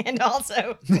 And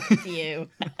also with you.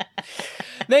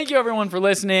 Thank you, everyone, for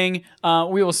listening.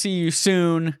 We will see you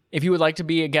soon. If you would like to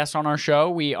be a guest on our show,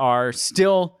 we are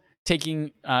still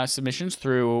taking submissions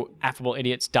through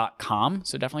affableidiots.com.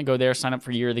 So definitely go there, sign up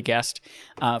for Year of the Guest.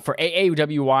 For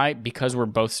AAWI, because we're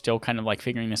both still kind of like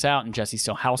figuring this out and Jesse's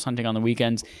still house hunting on the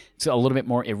weekends, it's a little bit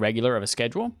more irregular of a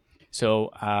schedule.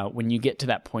 So when you get to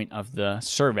that point of the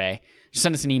survey, just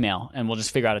send us an email and we'll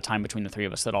just figure out a time between the three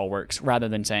of us that all works, rather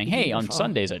than saying, hey, on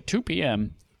Sundays at 2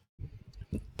 p.m.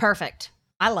 Perfect.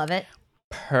 I love it.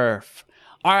 Perf.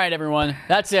 All right, everyone.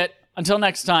 That's it. Until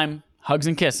next time, hugs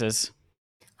and kisses.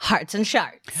 Hearts and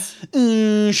sharts.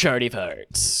 Sharty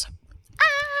farts.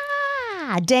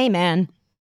 Day man.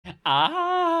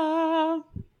 Ah.